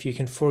wisely, if you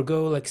can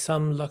forego like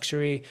some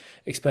luxury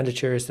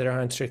expenditures that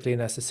aren't strictly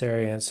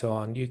necessary and so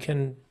on, you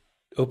can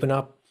open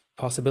up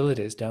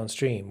possibilities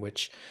downstream,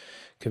 which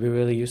could be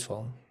really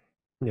useful.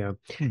 Yeah.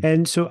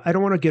 And so I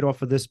don't want to get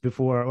off of this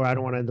before, or I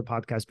don't want to end the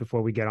podcast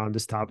before we get on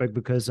this topic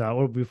because,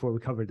 or before we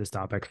cover this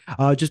topic,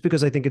 just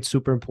because I think it's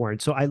super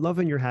important. So I love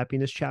in your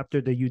happiness chapter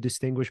that you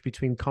distinguish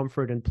between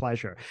comfort and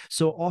pleasure.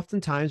 So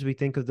oftentimes we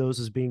think of those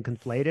as being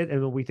conflated.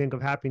 And when we think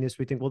of happiness,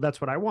 we think, well,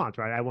 that's what I want,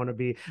 right? I want to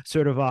be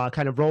sort of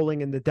kind of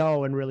rolling in the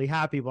dough and really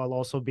happy while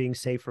also being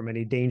safe from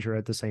any danger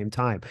at the same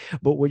time.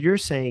 But what you're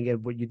saying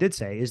and what you did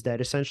say is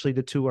that essentially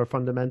the two are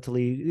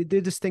fundamentally,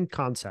 they're distinct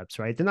concepts,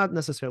 right? They're not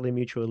necessarily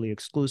mutually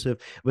exclusive,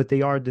 but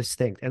they are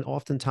distinct. And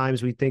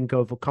oftentimes we think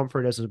of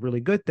comfort as a really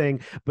good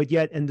thing, but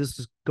yet, and this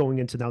is going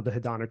into now the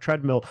hedonic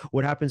treadmill,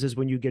 what happens is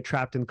when you get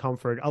trapped in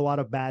comfort, a lot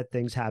of bad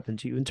things happen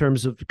to you in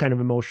terms of kind of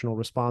emotional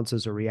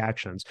responses or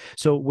reactions.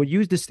 So what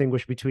you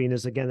distinguish between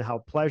is, again, how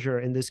pleasure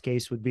in this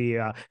case would be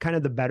kind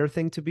of the better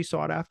thing to be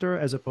sought after,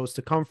 as opposed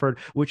to comfort,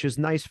 which is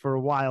nice for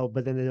a while,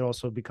 but then it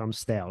also becomes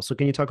stale. So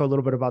can you talk a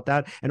little bit about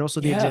that? And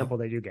also the example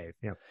that you gave?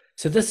 Yeah.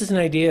 So this is an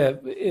idea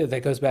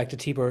that goes back to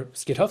Tibor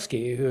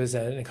Skitowski, who is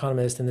an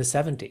economist in the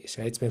 70s,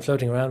 right? It's been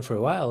floating around for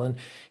a while. And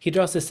he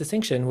draws this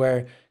distinction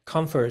where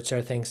comforts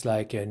are things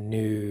like a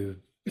new,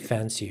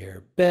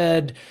 fancier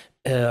bed,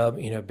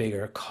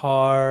 bigger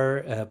car,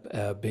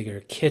 a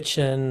bigger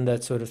kitchen,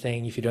 that sort of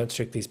thing, if you don't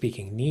strictly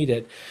speaking need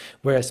it.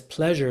 Whereas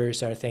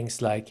pleasures are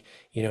things like,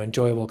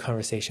 enjoyable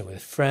conversation with a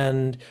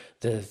friend,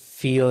 the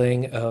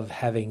feeling of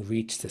having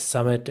reached the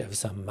summit of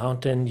some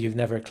mountain you've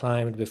never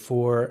climbed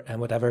before, and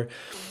whatever.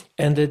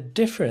 And the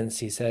difference,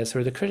 he says,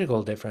 or the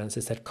critical difference,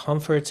 is that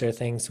comforts are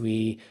things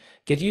we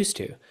get used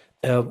to.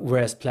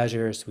 Whereas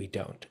pleasures, we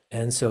don't.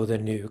 And so the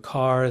new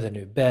car, the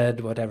new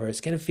bed, whatever, it's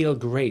going to feel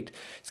great.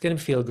 It's going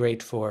to feel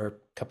great for a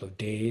couple of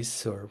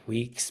days or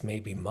weeks,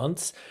 maybe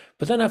months.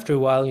 But then after a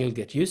while, you'll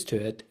get used to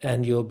it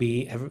and you'll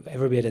be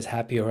every bit as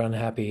happy or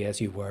unhappy as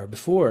you were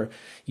before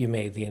you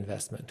made the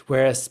investment.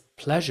 Whereas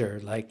pleasure,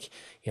 like,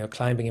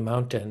 climbing a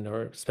mountain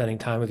or spending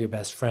time with your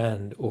best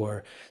friend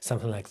or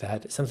something like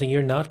that, something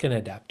you're not going to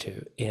adapt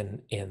to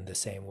in the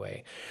same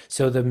way.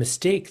 So the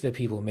mistake that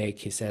people make,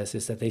 he says,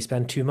 is that they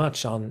spend too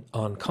much on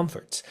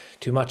comforts,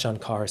 too much on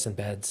cars and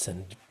beds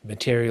and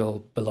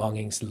material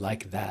belongings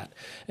like that,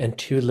 and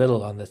too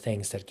little on the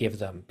things that give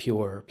them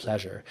pure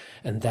pleasure.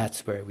 And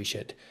that's where we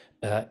should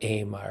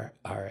aim our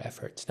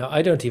efforts. Now,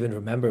 I don't even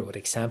remember what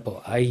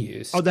example I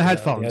used. Oh, the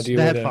headphones. The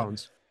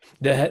headphones.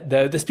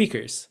 The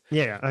speakers.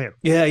 Yeah.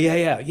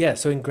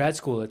 So in grad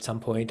school at some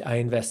point, I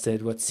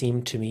invested what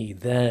seemed to me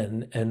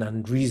then an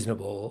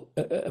unreasonable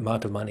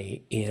amount of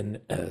money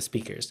in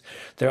speakers.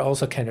 They're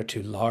also kind of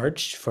too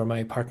large for my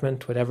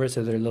apartment, whatever,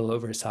 so they're a little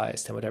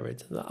oversized and whatever.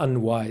 It's an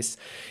unwise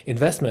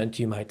investment,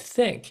 you might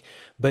think.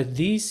 But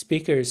these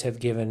speakers have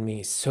given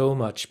me so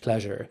much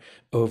pleasure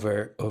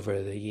over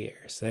the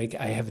years. Like,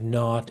 I have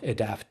not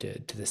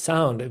adapted to the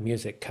sound of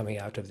music coming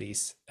out of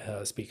these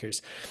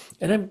speakers.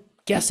 And I'm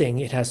guessing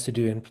it has to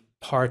do in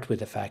part with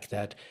the fact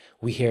that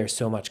we hear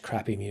so much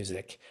crappy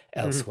music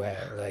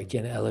elsewhere, like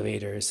in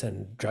elevators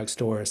and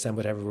drugstores and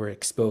whatever, we're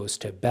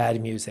exposed to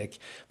bad music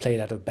played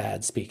out of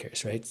bad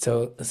speakers, right?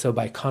 So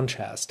by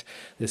contrast,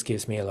 this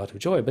gives me a lot of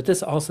joy. But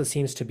this also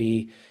seems to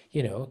be,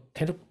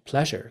 kind of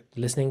pleasure.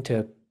 Listening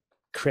to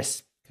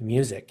crisp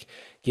music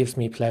gives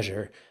me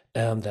pleasure,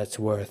 that's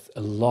worth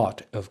a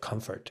lot of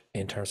comfort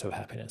in terms of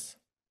happiness.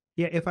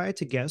 Yeah, if I had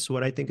to guess,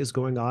 what I think is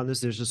going on is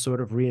there's a sort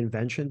of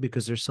reinvention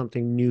because there's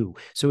something new.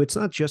 So it's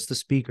not just the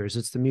speakers,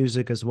 it's the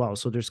music as well.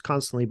 So there's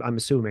constantly, I'm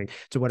assuming,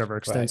 to whatever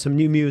extent, Right. some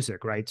new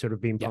music, right? Sort of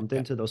being Yeah, pumped yeah.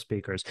 into those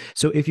speakers.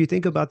 So if you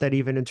think about that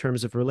even in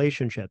terms of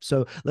relationships,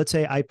 so let's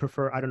say I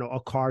prefer, I don't know, a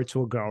car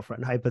to a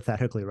girlfriend,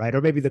 hypothetically, right? Or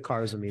maybe the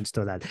car is a means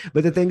to that.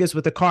 But the thing is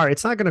with the car,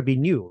 it's not going to be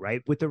new,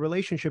 right? With the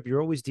relationship,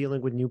 you're always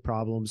dealing with new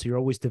problems. You're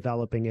always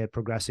developing it,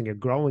 progressing it,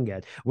 growing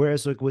it.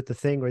 Whereas like with the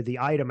thing or the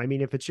item, I mean,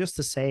 if it's just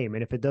the same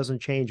and if it doesn't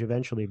change,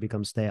 eventually it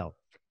becomes stale.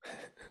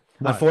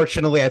 What?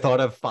 Unfortunately, I thought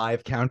of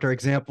 5 counter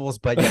examples,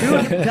 but yeah,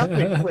 I'm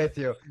definitely with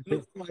you.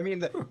 I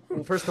mean,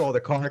 well, first of all, the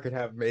car could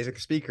have amazing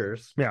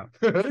speakers. Yeah.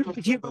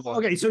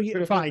 Okay, so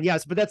fine,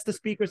 yes, but that's the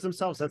speakers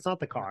themselves. That's not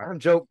the car. I'm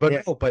joking, but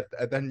Yeah. no, but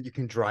then you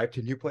can drive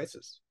to new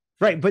places.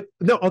 Right, but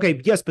no, okay,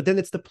 yes, but then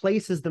it's the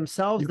places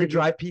themselves You that could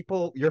drive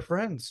people, your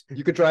friends.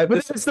 You could drive But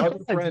this it's the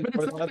other friend but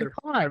or it's the not the other.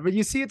 car. But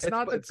you see, it's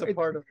not It's a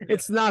part of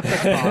it's not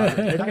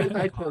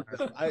the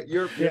car.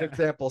 your Yeah.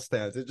 example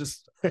stands. It's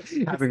just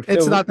having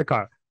It's So not the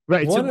car.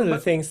 Right. one of the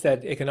things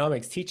that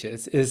economics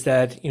teaches is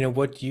that,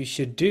 what you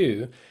should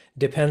do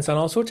depends on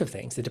all sorts of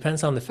things. It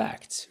depends on the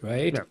facts,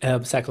 right?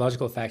 Yeah.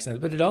 Psychological facts,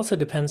 but it also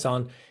depends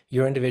on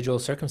your individual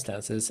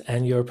circumstances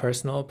and your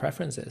personal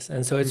preferences.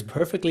 And so it's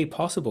perfectly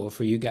possible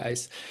for you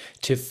guys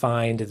to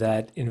find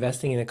that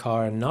investing in a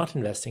car and not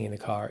investing in a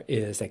car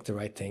is like the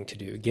right thing to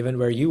do, given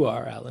where you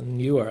are, Alan,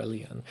 you are,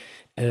 Leon.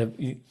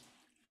 It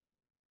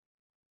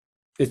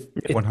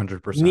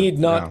 100%. need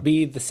not Yeah.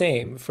 be the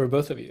same for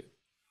both of you.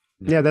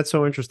 Yeah, that's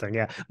so interesting.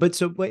 Yeah. But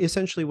so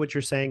essentially what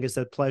you're saying is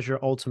that pleasure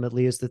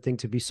ultimately is the thing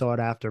to be sought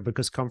after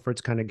because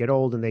comforts kind of get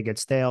old and they get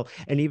stale.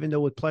 And even though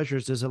with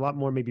pleasures, there's a lot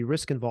more maybe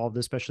risk involved,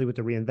 especially with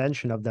the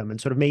reinvention of them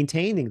and sort of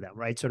maintaining them,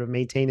 right? Sort of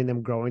maintaining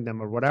them, growing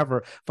them or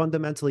whatever.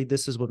 Fundamentally,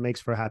 this is what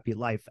makes for a happy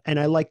life. And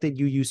I like that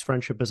you use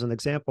friendship as an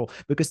example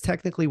because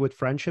technically with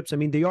friendships, I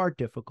mean, they are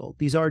difficult.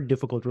 These are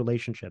difficult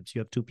relationships.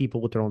 You have two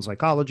people with their own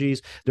psychologies,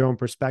 their own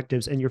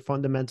perspectives, and you're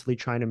fundamentally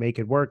trying to make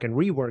it work and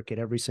rework it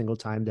every single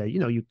time that,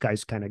 you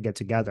guys kind of get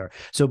together.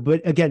 So,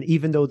 but again,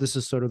 even though this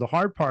is sort of the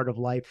hard part of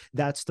life,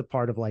 that's the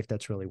part of life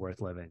that's really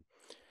worth living.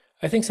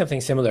 I think something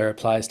similar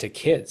applies to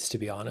kids, to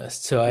be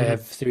honest. So I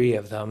have 3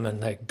 of them, and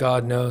like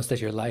God knows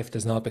that your life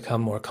does not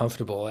become more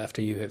comfortable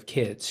after you have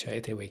kids,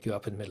 right? They wake you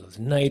up in the middle of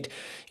the night.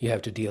 You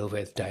have to deal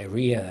with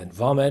diarrhea and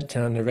vomit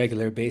on a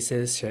regular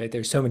basis, right?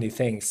 There's so many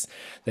things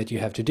that you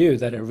have to do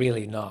that are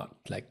really not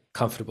like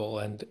comfortable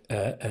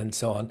and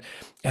so on.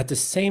 At the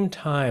same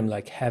time,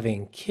 like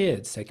having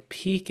kids, like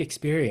peak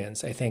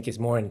experience, I think is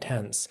more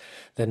intense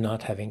than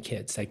not having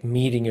kids. Like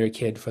meeting your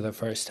kid for the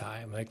first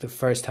time, like the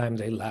first time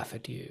they laugh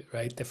at you,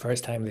 right? The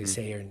first time they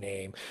say your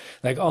name,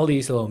 like all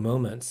these little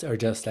moments are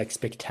just like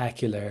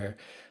spectacular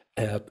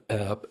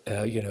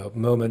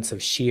moments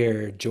of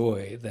sheer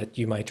joy that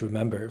you might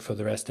remember for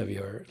the rest of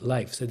your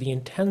life. So the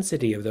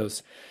intensity of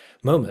those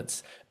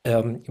moments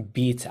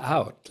beats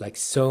out like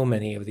so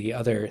many of the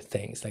other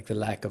things, like the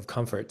lack of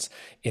comforts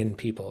in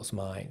people's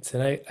minds.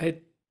 And I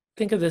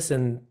think of this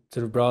in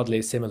sort of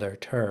broadly similar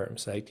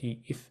terms. Like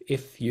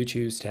if you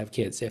choose to have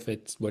kids, if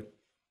it's what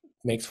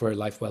makes for a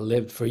life well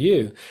lived for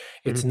you,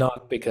 it's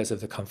not because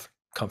of the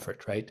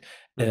comfort, right?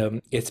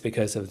 It's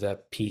because of the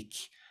peak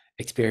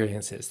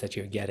experiences that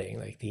you're getting,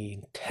 like the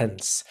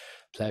intense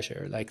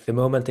pleasure, like the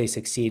moment they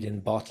succeed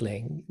in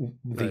bottling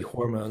the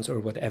hormones or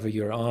whatever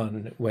you're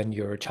on when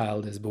your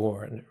child is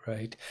born,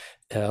 right?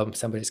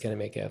 Somebody's going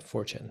to make a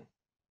fortune.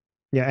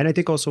 Yeah, and I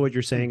think also what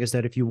you're saying is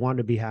that if you want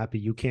to be happy,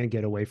 you can't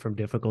get away from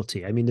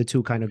difficulty. I mean, the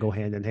two kind of go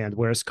hand in hand,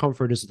 whereas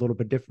comfort is a little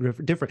bit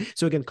different.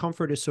 So again,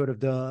 comfort is sort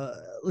of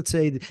let's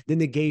say, the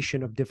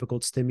negation of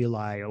difficult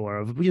stimuli or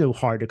of,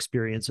 hard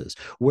experiences.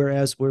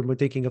 Whereas when we're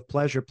thinking of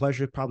pleasure,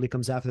 pleasure probably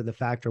comes after the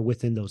fact or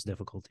within those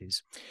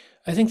difficulties.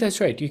 I think that's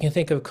right. You can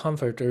think of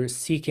comfort or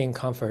seeking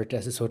comfort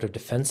as a sort of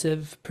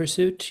defensive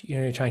pursuit.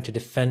 You're trying to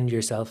defend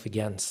yourself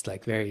against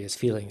like various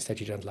feelings that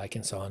you don't like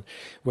and so on.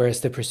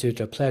 Whereas the pursuit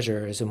of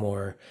pleasure is a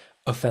more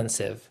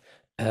offensive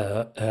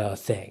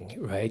thing,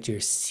 right? You're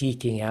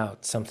seeking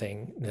out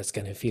something that's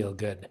going to feel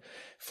good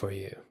for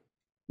you.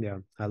 Yeah,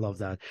 I love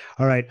that.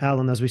 All right,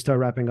 Alan, as we start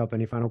wrapping up,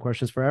 any final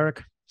questions for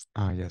Erik?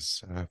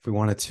 Yes. If we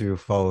wanted to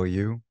follow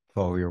you,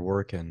 follow your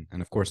work, and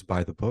of course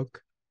buy the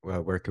book,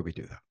 well, where could we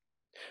do that?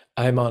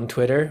 I'm on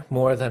Twitter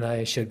more than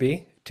I should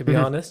be, to be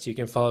honest. You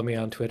can follow me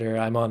on Twitter.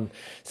 I'm on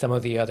some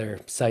of the other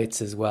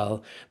sites as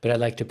well, but I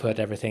like to put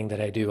everything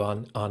that I do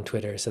on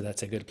Twitter, so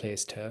that's a good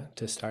place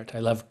to start. I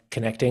love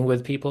connecting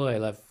with people. I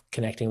love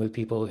connecting with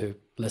people who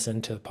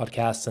listen to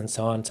podcasts and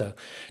so on, so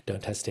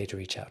don't hesitate to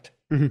reach out.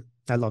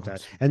 I love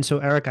that. And so,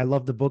 Erik, I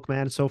love the book,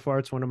 man. So far,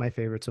 it's one of my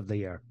favorites of the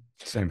year.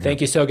 Same here.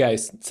 Thank you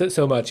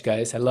so much,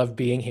 guys. I love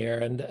being here.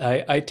 And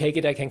I take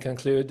it I can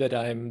conclude that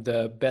I'm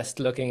the best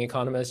looking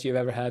economist you've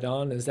ever had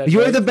on. Is that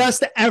You're right? the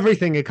best at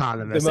everything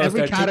economist. The most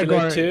Every articulate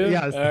category. too?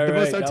 Yes. All The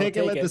most right, I'll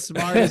articulate, take the it.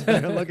 smartest,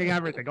 better looking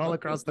everything all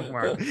across the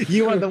board.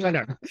 You are the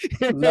winner.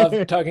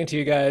 Love talking to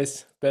you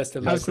guys. Best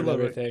of luck with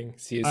Absolutely. everything.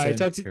 See you All right.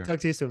 soon. Talk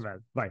to you soon,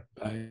 man. Bye.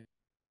 Bye.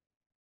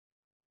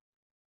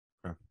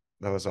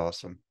 That was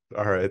awesome.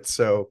 All right.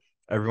 So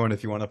everyone,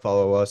 if you want to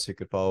follow us, you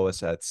could follow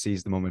us at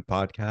Seize the Moment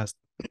Podcast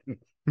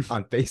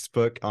on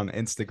Facebook, on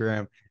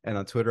Instagram, and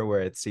on Twitter,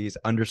 where it's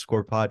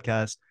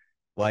Seize_podcast.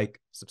 Like,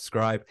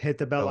 subscribe, Hit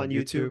the bell on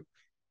YouTube.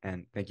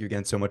 And thank you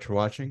again so much for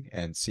watching,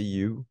 and see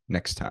you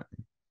next time.